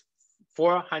up with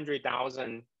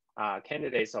 400,000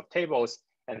 candidates of tables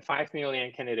and 5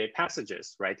 million candidate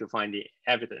passages, right, to find the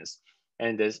evidence.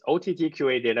 And this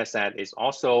OTT-QA dataset is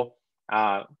also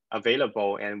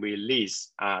available, and we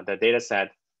release the dataset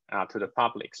to the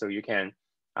public. So you can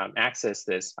access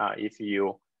this if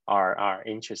you are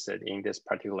interested in this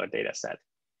particular dataset.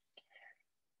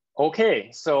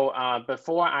 Okay, so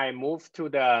before I move to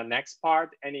the next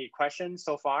part, any questions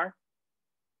so far?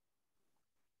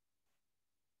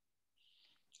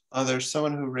 There's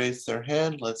someone who raised their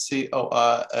hand. Let's see. Oh,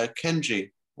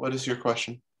 Kenji, what is your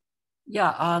question?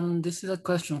 Yeah, this is a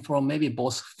question for maybe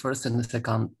both first and the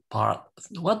second part.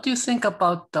 What do you think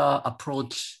about the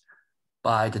approach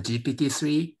by the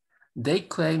GPT-3? They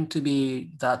claim to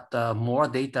be that more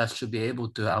data should be able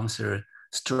to answer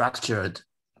structured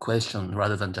question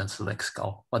rather than just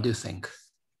lexical. What do you think?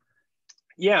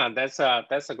 Yeah, that's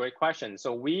a great question.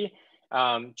 So we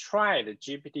tried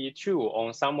GPT-2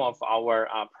 on some of our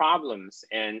problems,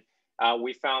 and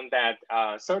we found that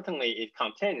certainly it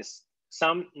contains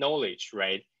some knowledge,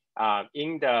 right,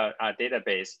 in the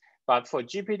database. But for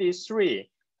GPT-3,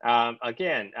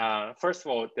 again, first of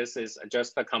all, this is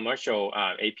just a commercial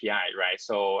API, right?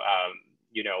 So,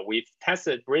 we've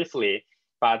tested briefly,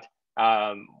 but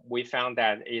we found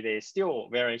that it is still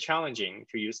very challenging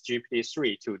to use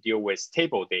GPT-3 to deal with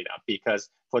table data, because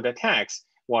for the text,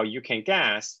 well, you can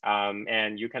guess,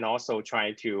 and you can also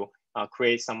try to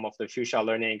create some of the fuchsia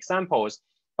learning examples,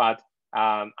 but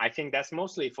I think that's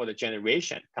mostly for the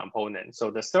generation component.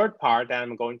 So the third part that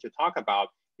I'm going to talk about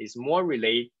is more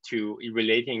relating to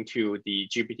the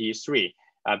GPT-3,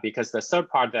 because the third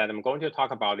part that I'm going to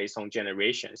talk about is on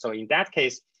generation. So in that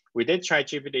case, we did try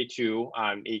GPT-2.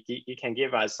 It can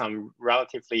give us some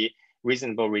relatively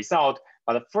reasonable result,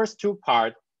 but the first two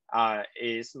part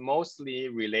is mostly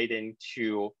relating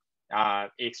to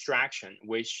extraction,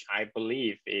 which I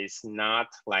believe is not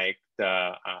like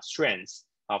the strengths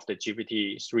of the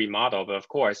GPT-3 model. But of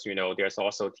course, there's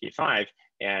also T5,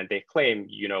 and they claim,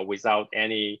 without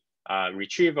any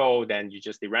retrieval, then you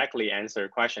just directly answer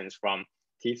questions from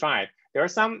T5. There are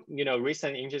some,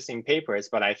 recent interesting papers,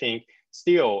 but I think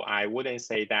still I wouldn't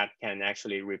say that can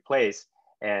actually replace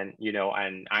an neural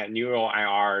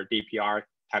IR DPR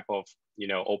type of,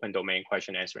 open domain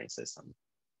question answering system.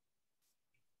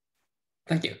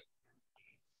 Thank you.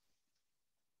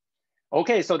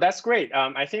 Okay, so that's great.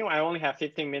 I think I only have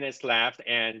 15 minutes left,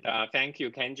 and thank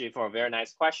you, Kenji, for a very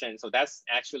nice question. So that's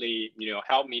actually,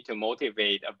 helped me to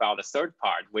motivate about the third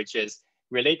part, which is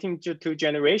relating to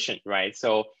generation, right?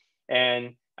 So,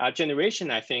 and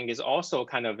generation, I think, is also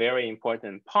kind of very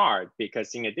important part,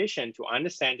 because in addition to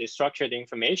understand the structured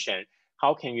information,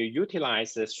 how can you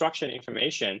utilize the structured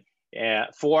information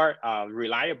for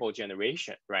reliable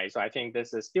generation, right? So I think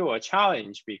this is still a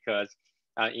challenge, because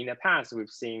in the past, we've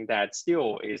seen that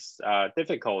still is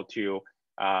difficult to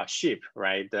ship,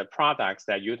 right, the products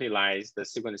that utilize the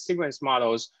sequence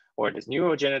models or the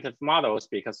neurogenerative models,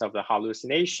 because of the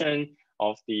hallucination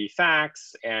of the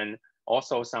facts and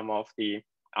also some of the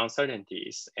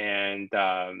uncertainties. And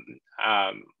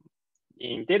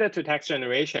in data to text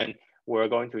generation, we're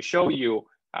going to show you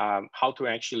how to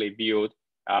actually build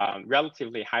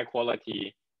relatively high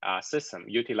quality system,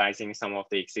 utilizing some of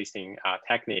the existing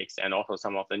techniques and also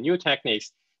some of the new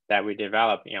techniques that we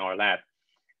developed in our lab.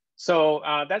 So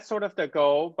that's sort of the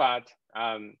goal, but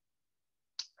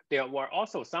there were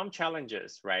also some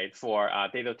challenges, right, for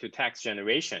data to text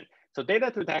generation. So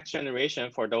data to text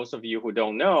generation, for those of you who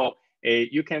don't know,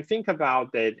 you can think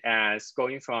about it as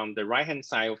going from the right-hand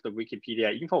side of the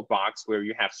Wikipedia info box where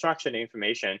you have structured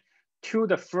information to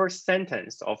the first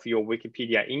sentence of your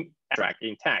Wikipedia abstract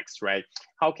in text, right?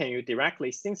 How can you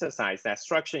directly synthesize that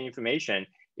structured information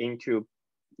into,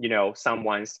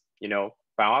 someone's,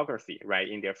 biography, right,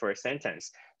 in their first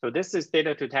sentence? So this is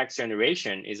data to text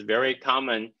generation is very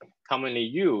commonly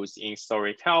used in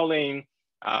storytelling,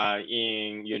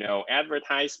 in,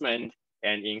 advertisement,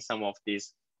 and in some of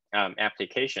these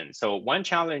applications. So one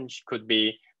challenge could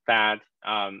be that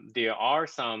there are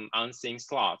some unseen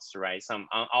slots, right? Some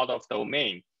out of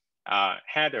domain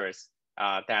headers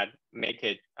that make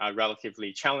it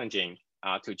relatively challenging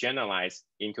to generalize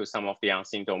into some of the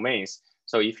unseen domains.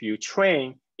 So if you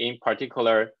train in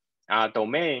particular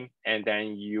domain and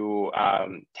then you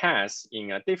test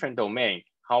in a different domain,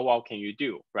 how well can you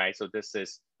do, right? So this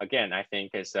is, again, I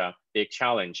think is a big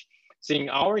challenge. So in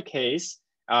our case,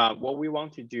 what we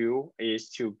want to do is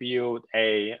to build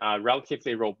a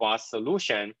relatively robust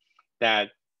solution that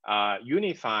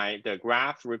unify the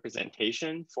graph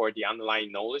representation for the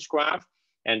underlying knowledge graph,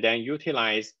 and then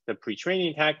utilize the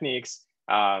pre-training techniques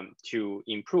to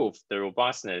improve the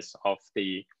robustness of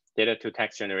the data to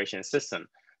text generation system.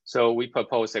 So we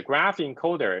propose a graph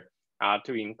encoder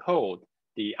to encode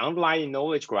the underlying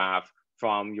knowledge graph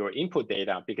from your input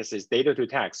data, because it's data to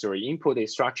text, or input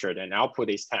is structured and output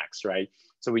is text, right?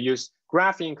 So we use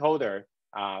graph encoder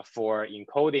for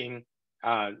encoding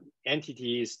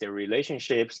entities, their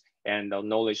relationships, and the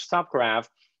knowledge subgraph.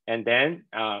 And then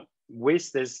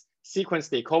with this sequence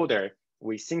decoder,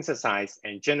 we synthesize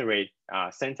and generate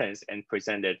a sentence and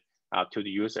present it to the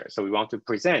user. So we want to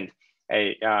present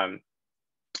a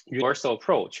universal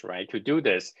approach, right, to do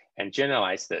this and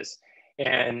generalize this.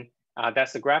 And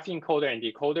that's the graph encoder and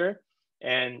decoder.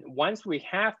 And once we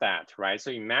have that, right, so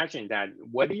imagine that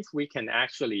what if we can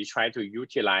actually try to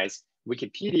utilize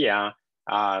Wikipedia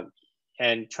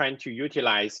and trying to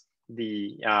utilize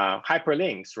the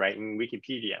hyperlinks, right, in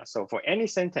Wikipedia. So for any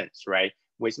sentence, right,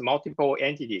 with multiple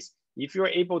entities, if you're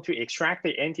able to extract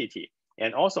the entity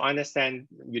and also understand,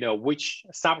 which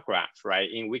subgraph, right,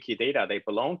 in Wikidata they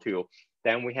belong to,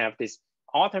 then we have this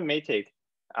automated,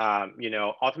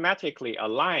 automatically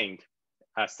aligned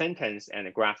sentence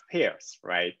and graph pairs,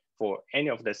 right, for any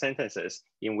of the sentences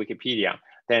in Wikipedia.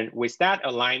 Then with that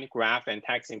aligned graph and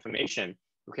text information,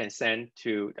 we can send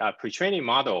to a pre-training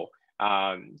model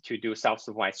to do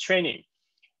self-supervised training.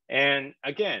 And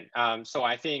again, so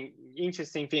I think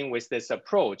interesting thing with this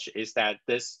approach is that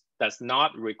this does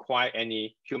not require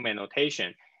any human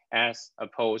annotation, as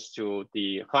opposed to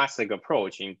the classic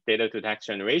approach in data to text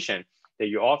generation, that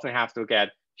you often have to get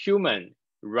human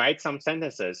write some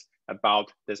sentences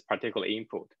about this particular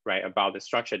input, right, about the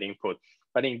structured input.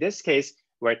 But in this case,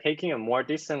 we're taking a more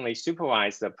distantly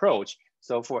supervised approach.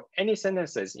 So for any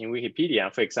sentences in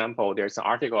Wikipedia, for example, there's an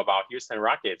article about Houston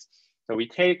Rockets. So we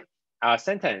take a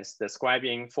sentence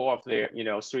describing 4 of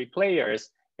the 3 players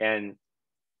and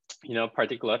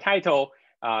particular title.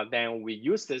 Then we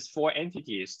use these 4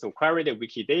 entities to query the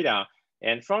Wikidata.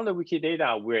 And from the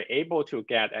Wikidata, we're able to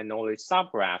get a knowledge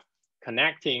subgraph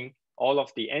connecting all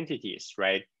of the entities,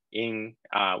 right, in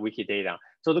Wikidata.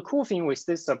 So the cool thing with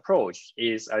this approach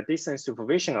is a distant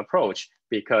supervision approach,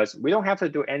 because we don't have to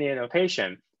do any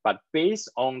annotation, but based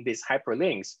on these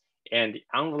hyperlinks and the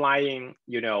underlying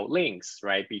links,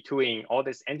 right, between all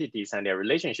these entities and their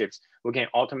relationships, we can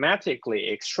automatically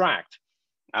extract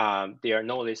their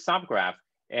knowledge subgraph,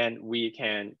 and we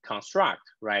can construct,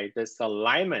 right, this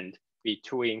alignment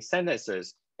between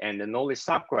sentences and the knowledge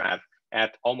subgraph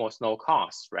at almost no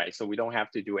cost, right? So we don't have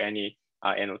to do any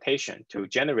annotation to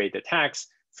generate the text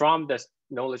from the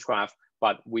knowledge graph,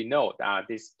 but we know that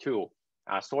these 2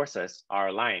 sources are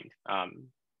aligned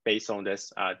based on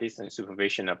this distant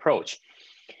supervision approach.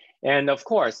 And of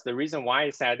course, the reason why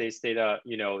I said this data,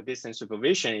 distant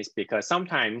supervision is because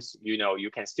sometimes, you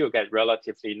can still get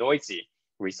relatively noisy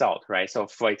result, right? So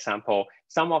for example,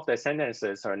 some of the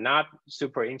sentences are not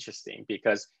super interesting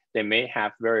because they may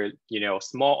have very,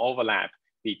 small overlap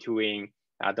between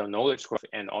the knowledge graph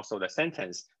and also the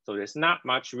sentence. So there's not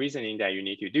much reasoning that you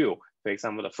need to do. For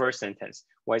example, the first sentence.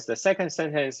 Whereas the second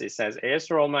sentence, it says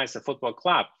AS Roma is a football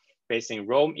club based in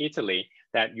Rome, Italy,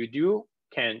 that you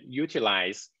can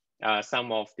utilize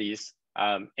some of these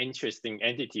interesting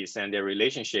entities and their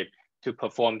relationship to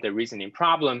perform the reasoning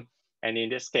problem. And in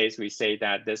this case, we say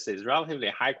that this is relatively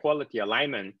high quality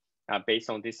alignment based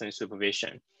on distance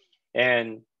supervision.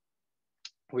 And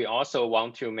we also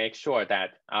want to make sure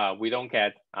that we don't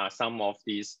get some of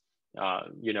these,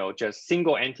 just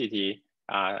single entity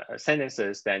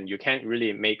sentences, then you can't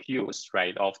really make use,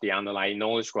 right, of the underlying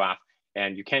knowledge graph,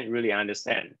 and you can't really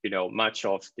understand, much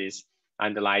of this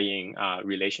underlying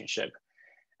relationship.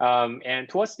 And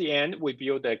towards the end, we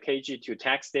built a KG2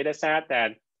 text data set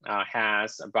that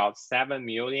has about 7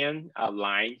 million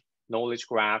aligned knowledge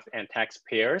graph and text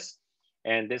pairs.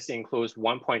 And this includes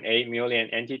 1.8 million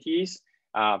entities,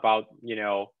 about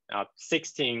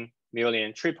 16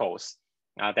 million triples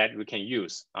that we can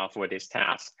use for this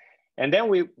task. And then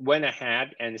we went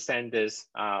ahead and sent this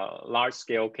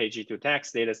large-scale KG2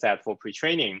 text data set for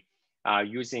pre-training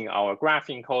using our graph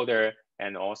encoder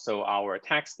and also our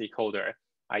text decoder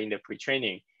in the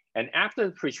pre-training. And after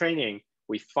the pre-training,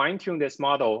 we fine-tune this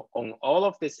model on all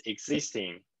of this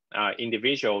existing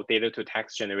individual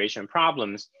data-to-text generation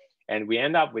problems, and we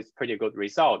end up with pretty good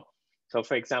result. So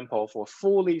for example, for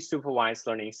fully supervised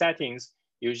learning settings,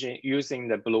 using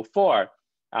the BLU4,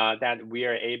 that we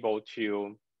are able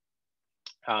to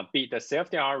beat the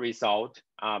CFDR result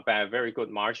by a very good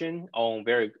margin on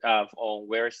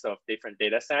various of different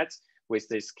data sets with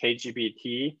this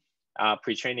KGPT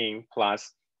pre-training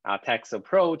plus text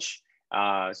approach.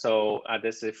 So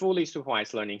this is a fully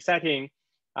supervised learning setting.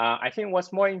 I think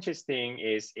what's more interesting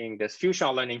is in the fusion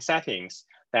learning settings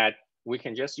that we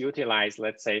can just utilize,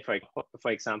 let's say,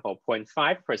 for example,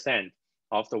 0.5%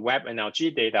 of the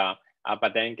WebNLG data,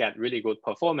 but then get really good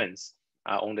performance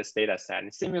on this data set.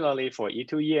 And similarly, for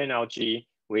E2E NLG,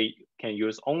 we can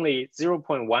use only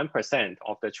 0.1%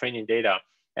 of the training data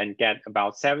and get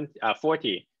about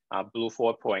 40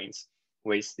 BLU4 points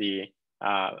with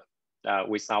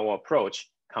our approach,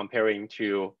 comparing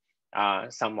to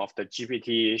some of the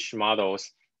GPT-ish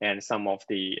models and some of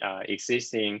the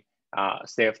existing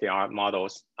state-of-the-art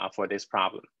models for this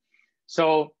problem.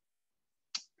 So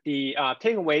the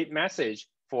takeaway message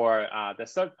for the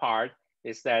third part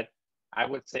is that I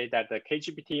would say that the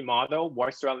KGPT model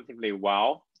works relatively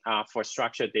well for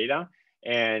structured data,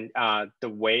 and the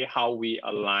way how we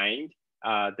aligned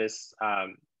this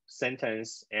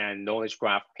sentence and knowledge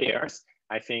graph pairs,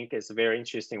 I think is a very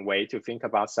interesting way to think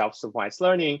about self-supervised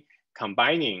learning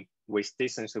combining with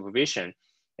distance supervision.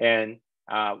 And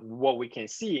what we can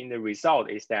see in the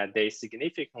result is that they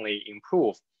significantly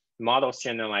improve models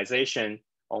generalization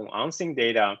on unseen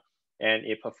data, and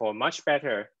it performs much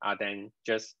better than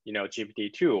just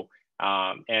GPT-2,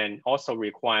 and also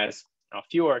requires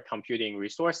fewer computing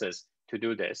resources to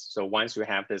do this. So once you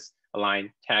have this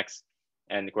aligned text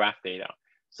and graph data.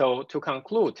 So to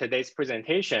conclude today's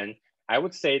presentation, I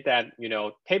would say that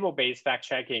table-based fact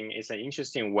checking is an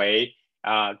interesting way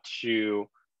to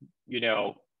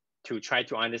try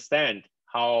to understand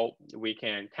how we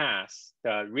can test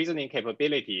the reasoning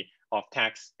capability of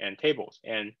text and tables.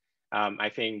 And I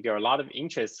think there are a lot of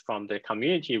interest from the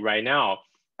community right now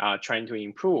trying to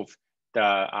improve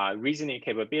the reasoning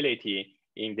capability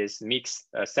in this mixed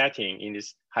setting, in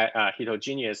this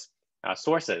heterogeneous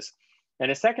sources. And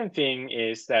the second thing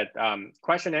is that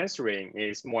question answering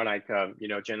is more like a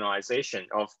generalization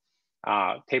of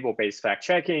table-based fact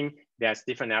checking. There's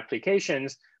different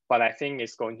applications, but I think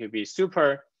it's going to be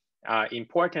super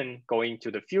important going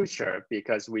to the future,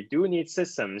 because we do need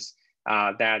systems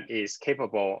that is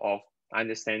capable of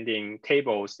understanding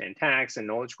tables and tags and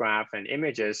knowledge graph and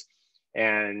images.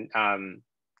 And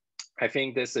I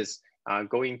think this is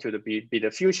going to be the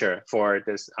future for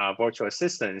this virtual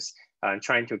assistants,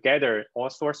 trying to gather all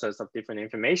sources of different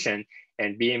information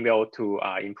and being able to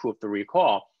improve the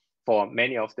recall for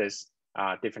many of these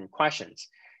different questions.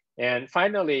 And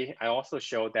finally, I also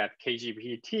showed that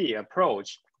KGPT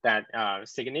approach that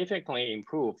significantly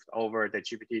improved over the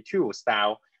GPT-2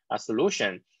 style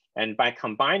solution. And by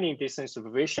combining distance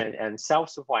supervision and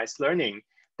self-supervised learning,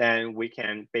 then we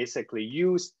can basically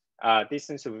use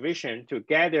distance supervision to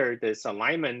gather this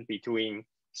alignment between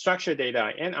structured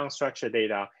data and unstructured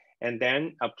data, and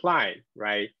then apply,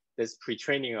 right, this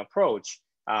pre-training approach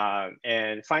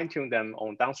and fine-tune them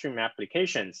on downstream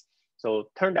applications. So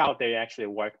turned out they actually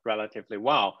work relatively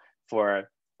well for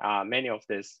many of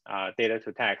these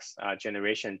data-to-text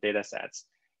generation data sets.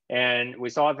 And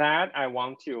with all that, I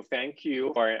want to thank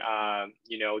you for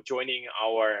joining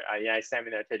our AI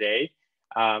seminar today.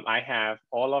 I have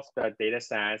all of the data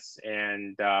sets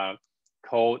and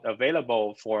code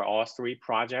available for all 3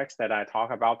 projects that I talk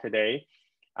about today.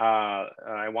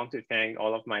 I want to thank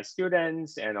all of my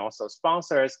students and also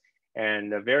sponsors,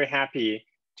 and very happy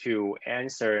to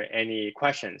answer any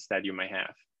questions that you might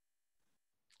have.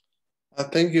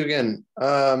 Thank you again.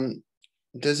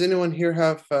 Does anyone here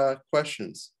have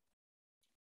questions?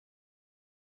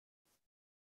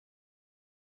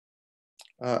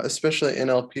 Especially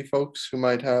NLP folks who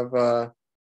might have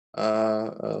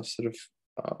sort of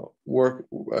work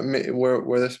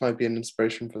where this might be an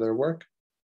inspiration for their work.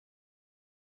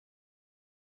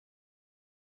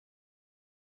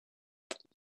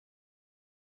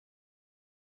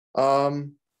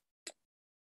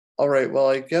 All right. Well,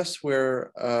 I guess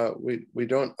we're we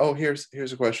don't. Oh, here's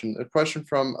a question. A question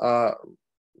from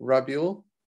Rabiul.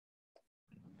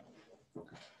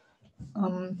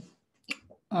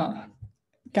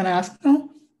 Can I ask now?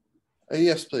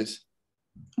 Yes, please.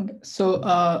 Okay. So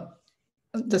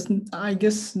I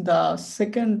guess the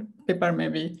second paper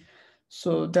maybe.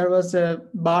 So there was a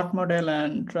BART model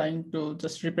and trying to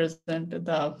just represent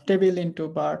the table into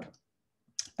BART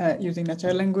using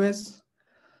natural language.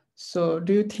 So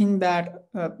do you think that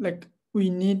like we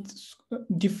need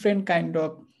different kind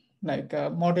of like a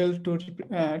model to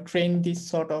train this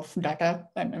sort of data,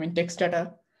 I mean text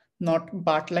data, not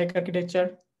BART-like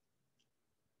architecture?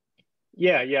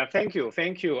 Yeah, thank you,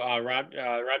 Rabi.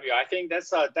 I think that's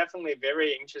definitely a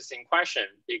very interesting question,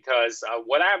 because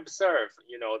what I observed,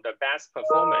 the best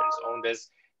performance on this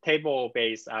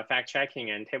table-based fact-checking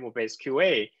and table-based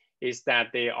QA is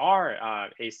that they are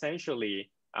essentially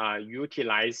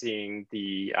utilizing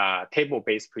the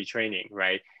table-based pre-training,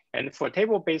 right? And for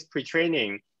table-based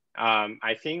pre-training,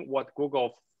 I think what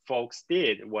Google folks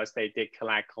did was they did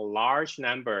collect a large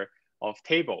number of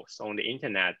tables on the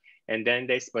internet, and then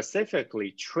they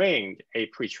specifically trained a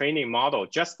pre-training model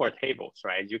just for tables,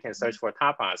 right? You can search for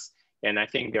tapas, and I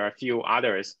think there are a few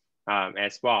others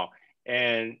as well.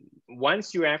 And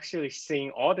once you actually seeing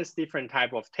all this different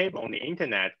type of table on the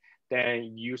internet,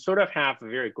 then you sort of have a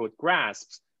very good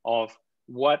grasp of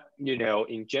what,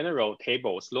 in general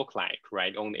tables look like,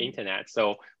 right, on the internet.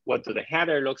 So what do the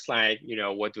header looks like,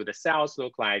 what do the cells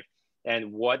look like,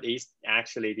 and what is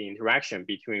actually the interaction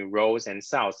between rows and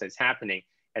cells that's happening,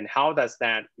 and how does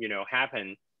that,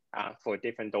 happen for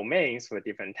different domains, for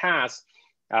different tasks.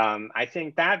 I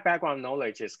think that background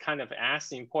knowledge is kind of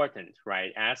as important,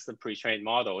 right, as the pre-trained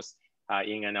models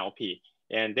in NLP.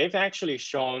 And they've actually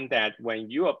shown that when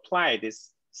you apply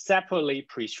this separately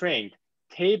pre-trained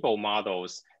table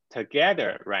models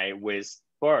together, right, with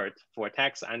BERT for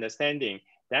text understanding,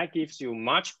 that gives you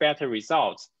much better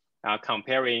results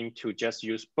comparing to just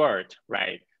use BERT,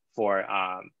 right, for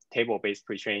table-based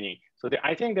pre-training. So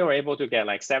I think they were able to get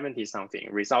like 70-something.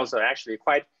 Results are actually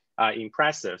quite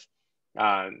impressive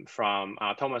from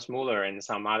Thomas Muller and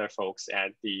some other folks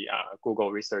at the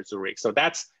Google Research Zurich. So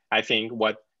that's, I think,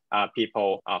 what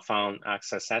people found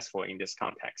successful in this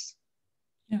context.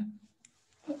 Yeah,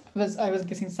 I was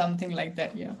guessing something like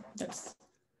that. Yeah,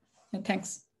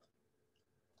 thanks.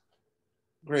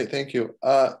 Great, thank you.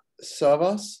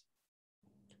 Savas?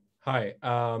 Hi,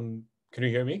 can you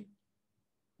hear me?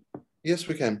 Yes,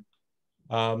 we can.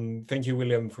 Thank you,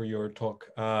 William, for your talk.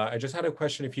 I just had a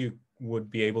question, if you would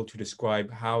be able to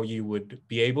describe how you would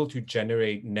be able to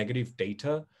generate negative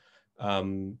data,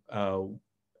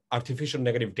 artificial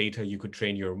negative data you could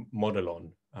train your model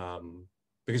on.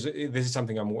 Because this is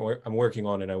something I'm working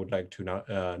on, and I would like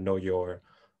to know your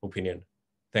opinion.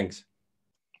 Thanks.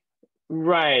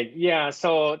 Right, yeah,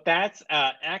 so that's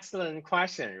an excellent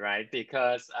question, right?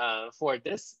 Because for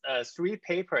this 3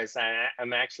 papers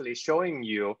I'm actually showing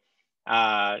you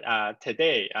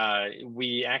today,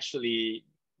 we actually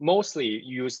mostly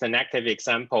use the negative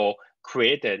example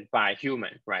created by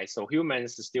human, right? So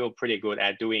humans are still pretty good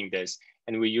at doing this,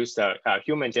 and we use the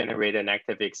human-generated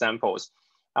negative examples.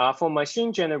 For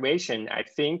machine generation, I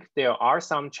think there are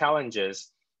some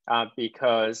challenges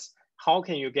because how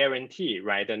can you guarantee,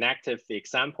 right, the negative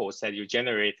examples that you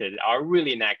generated are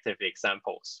really negative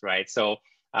examples, right? So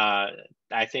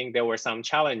I think there were some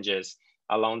challenges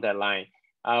along that line.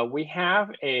 We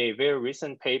have a very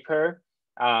recent paper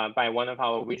by one of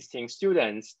our visiting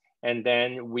students, and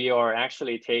then we are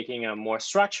actually taking a more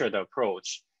structured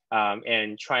approach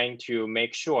and trying to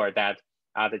make sure that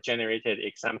the generated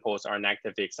examples are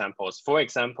negative examples. For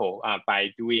example,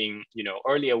 by doing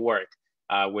earlier work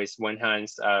with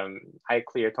Wenhan's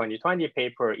iClear 2020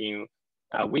 paper in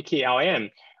WikiLM,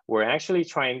 we're actually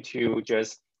trying to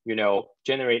just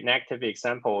generate negative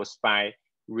examples by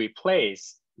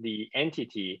replace the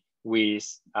entity with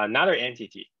another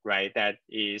entity, right, that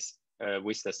is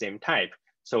with the same type.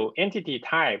 So entity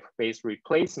type based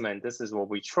replacement, this is what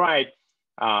we tried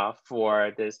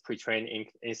for this pre-trained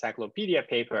encyclopedia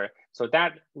paper. So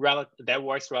that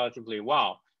works relatively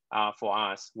well for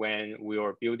us when we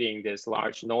were building this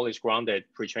large knowledge grounded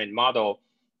pre-trained model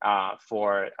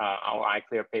for our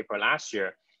iClear paper last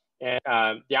year. And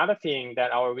the other thing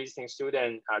that our visiting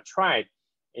student tried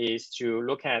is to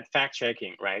look at fact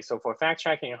checking, right? So for fact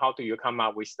checking, how do you come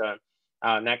up with the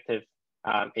negative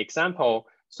example?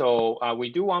 So we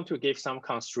do want to give some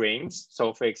constraints.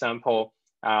 So for example,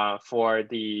 for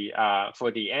the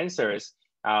answers,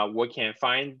 we can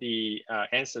find the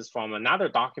answers from another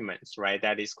document, right?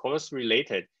 That is close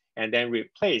related, and then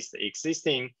replace the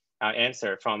existing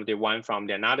answer from the one from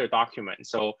the another document.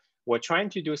 So we're trying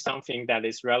to do something that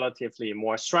is relatively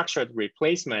more structured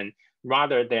replacement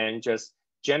rather than just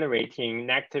generating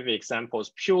negative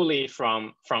examples purely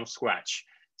from scratch.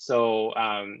 So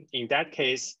in that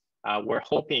case, we're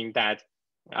hoping that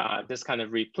this kind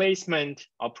of replacement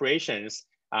operations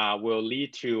will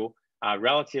lead to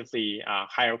relatively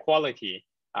higher quality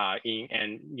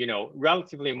and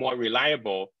relatively more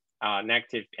reliable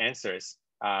negative answers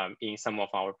in some of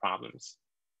our problems.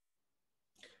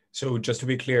 So just to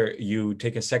be clear, you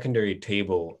take a secondary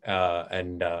table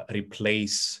and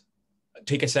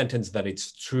take a sentence that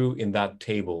it's true in that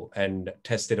table and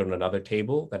test it on another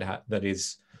table that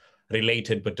is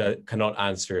related but cannot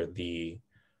answer the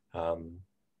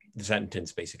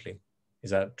sentence, basically.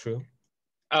 Is that true?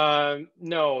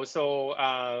 No, so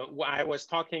I was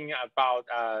talking about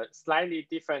a slightly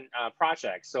different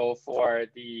project. So for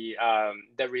the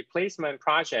replacement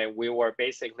project, we were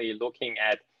basically looking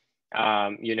at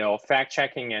fact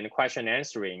checking and question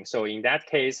answering. So in that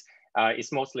case,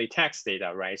 it's mostly text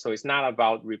data, right? So it's not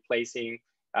about replacing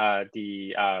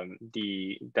the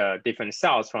different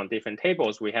cells from different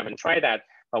tables. We haven't tried that,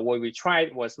 but what we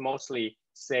tried was mostly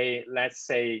let's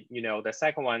say the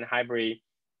second one, hybrid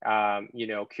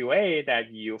QA, that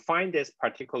you find this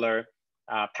particular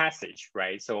passage,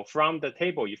 right? So from the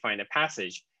table, you find a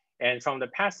passage, and from the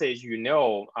passage,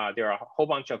 there are a whole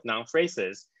bunch of noun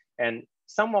phrases, and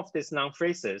some of these noun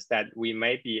phrases that we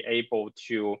may be able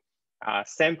to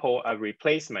sample a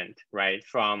replacement, right,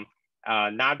 from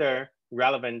another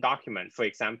relevant document. For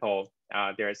example,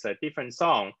 there's a different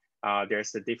song,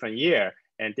 there's a different year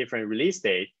and different release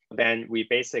date. Then we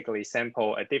basically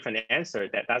sample a different answer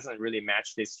that doesn't really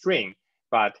match this string,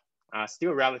 but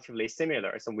still relatively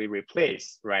similar. So we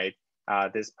replace, right,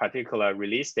 this particular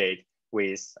release date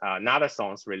with another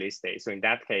song's release date. So in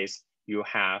that case, you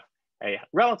have a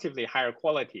relatively higher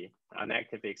quality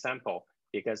negative example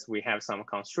because we have some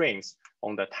constraints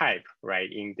on the type, right,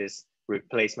 in this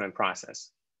replacement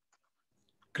process.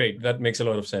 Great, that makes a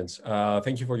lot of sense.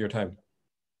 Thank you for your time.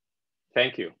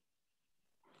 Thank you.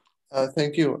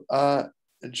 Thank you.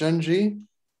 Junji?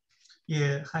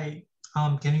 Yeah, hi.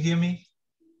 Can you hear me?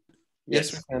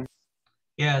 Yes, we can.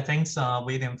 Yeah, thanks,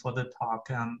 William, for the talk.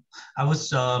 I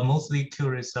was mostly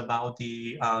curious about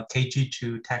the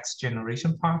KG2 text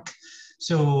generation part.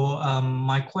 So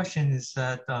my question is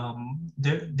that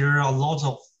there are lots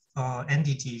of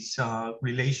entities,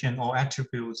 relation or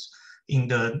attributes in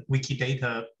the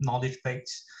Wikidata knowledge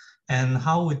base. And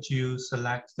how would you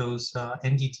select those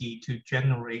entities to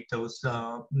generate those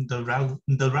the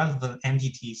relevant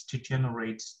entities to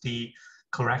generate the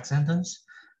correct sentence?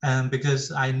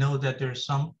 Because I know that there's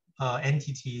some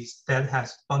entities that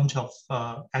has a bunch of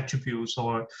attributes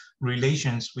or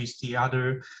relations with the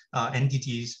other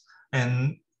entities,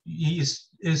 and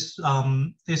it's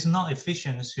not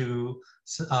efficient to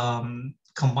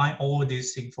combine all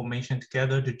this information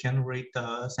together to generate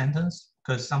the sentence,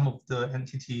 because some of the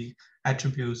entity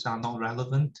attributes are not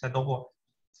relevant at all.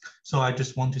 So I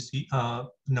just want to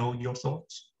know your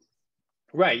thoughts.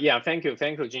 Right. Yeah. Thank you,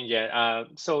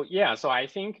 Jinjie. So I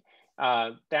think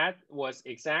that was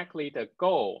exactly the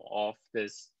goal of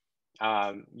this,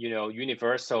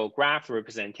 universal graph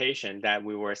representation, that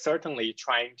we were certainly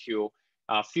trying to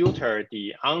filter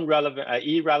the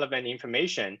irrelevant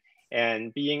information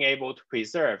and being able to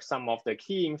preserve some of the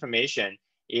key information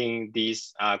in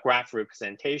this graph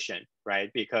representation,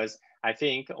 right? Because I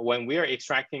think when we are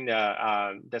extracting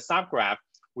the subgraph,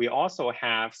 we also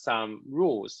have some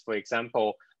rules. For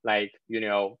example, like,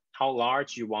 how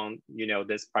large you want,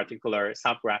 this particular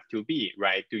subgraph to be,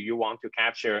 right? Do you want to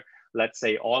capture, let's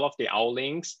say, all of the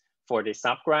outlinks for the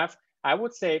subgraph? I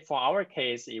would say for our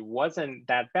case, it wasn't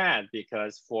that bad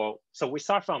because so we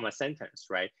start from a sentence,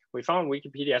 right? We found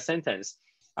Wikipedia sentence.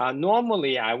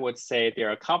 Normally, I would say there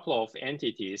are a couple of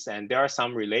entities and there are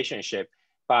some relationship,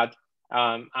 but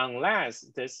unless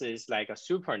this is like a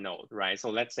super node, right?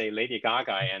 So let's say Lady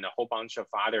Gaga and a whole bunch of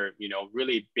other,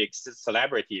 really big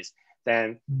celebrities,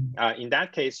 then in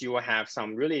that case, you will have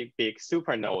some really big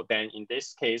super node. Then in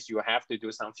this case, you have to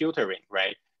do some filtering,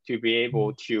 right? To be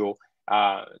able to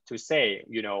say,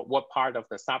 what part of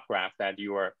the subgraph that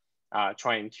you are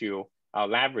trying to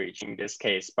leverage in this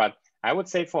case. But I would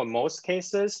say for most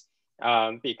cases,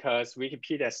 because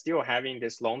Wikipedia is still having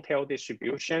this long tail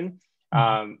distribution,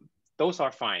 those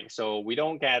are fine. So we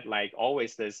don't get like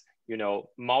always this,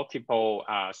 multiple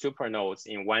supernodes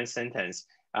in one sentence.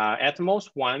 At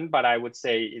most one, but I would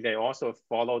say they also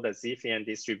follow the Zipf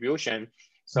distribution.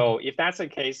 So if that's the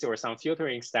case, there was some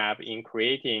filtering step in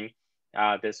creating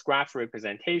this graph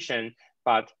representation,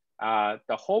 but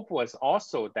the hope was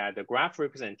also that the graph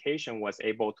representation was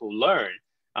able to learn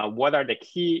what are the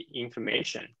key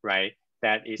information, right,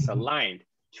 that is aligned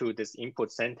to this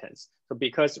input sentence. So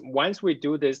because once we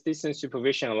do this distance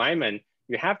supervision alignment,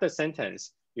 you have the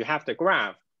sentence, you have the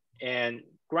graph, and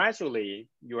gradually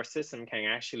your system can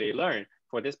actually learn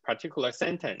for this particular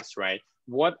sentence, right?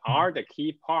 What are the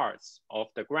key parts of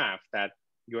the graph that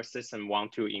your system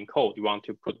want to encode, you want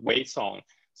to put weights on?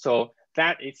 So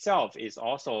that itself is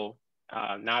also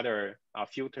another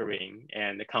filtering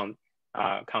and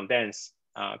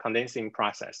condensing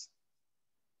process.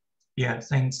 Yeah,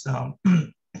 thanks.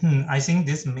 I think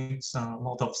this makes a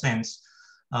lot of sense,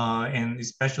 and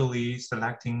especially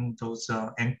selecting those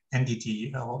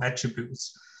entity or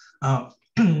attributes.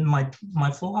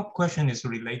 My follow-up question is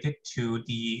related to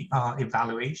the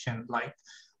evaluation. Like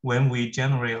when we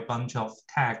generate a bunch of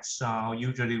tags,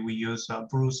 usually we use a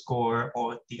BLEU score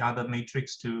or the other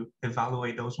matrix to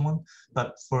evaluate those ones.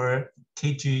 But for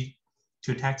KG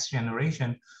to text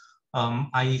generation,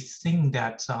 I think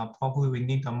that probably we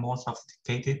need a more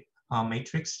sophisticated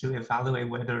matrix to evaluate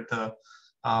whether the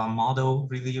model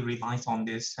really relies on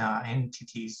these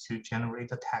entities to generate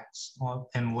the text.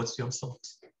 And what's your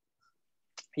thoughts?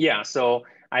 Yeah, so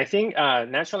I think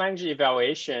natural language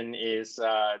evaluation is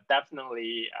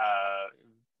definitely,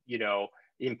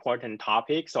 important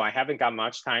topic. So I haven't got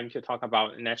much time to talk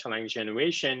about natural language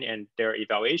generation and their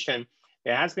evaluation.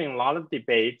 There has been a lot of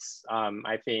debates,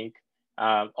 I think,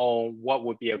 on what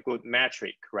would be a good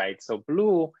metric, right? So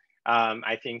BLEU,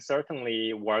 I think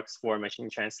certainly works for machine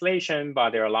translation,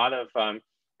 but there are a lot of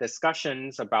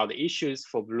discussions about the issues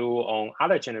for BLEU on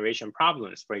other generation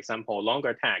problems, for example,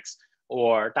 longer text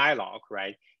or dialogue,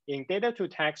 right? In data to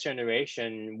text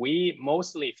generation, we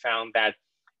mostly found that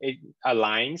it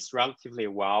aligns relatively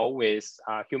well with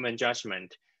human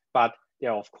judgment, but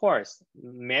there are, of course,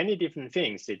 many different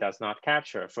things it does not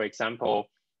capture. For example,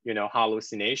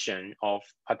 hallucination of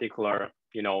particular,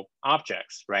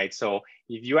 objects, right? So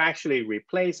if you actually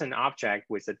replace an object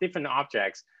with a different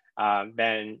object,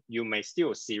 then you may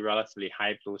still see relatively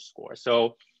high BLEU score.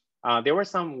 So there was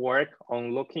some work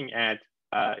on looking at,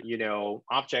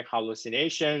 object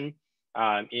hallucination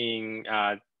in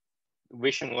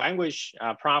vision language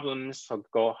problems. So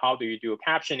how do you do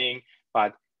captioning?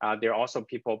 But there are also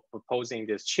people proposing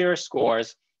these cheer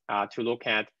scores to look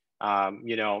at,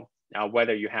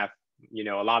 whether you have,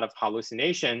 a lot of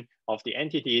hallucination of the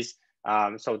entities.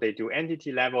 So they do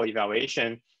entity level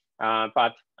evaluation.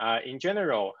 But in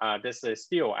general, this is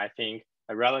still, I think,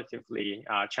 a relatively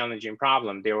challenging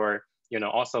problem. There were,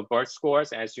 also BERT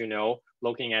scores, as you know,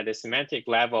 looking at the semantic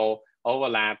level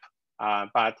overlap.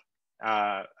 But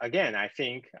again, I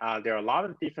think there are a lot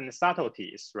of different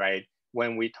subtleties, right?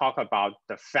 When we talk about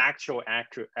the factual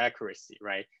accuracy,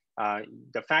 right?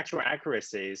 The factual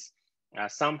accuracy is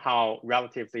somehow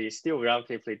still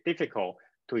relatively difficult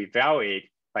to evaluate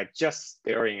by just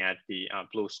staring at the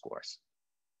BLEU scores.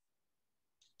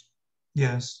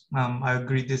 Yes, I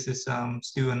agree. This is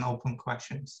still an open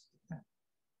question.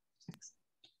 Thanks.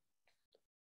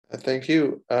 Thank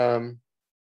you.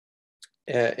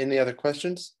 Any other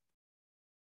questions?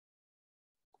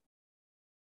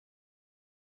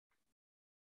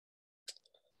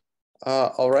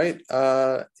 All right.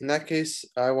 In that case,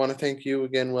 I want to thank you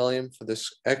again, William, for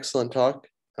this excellent talk.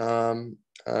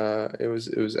 It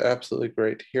was absolutely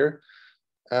great to hear.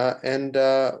 And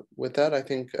with that, I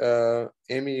think,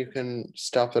 Amy, you can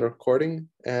stop the recording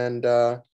and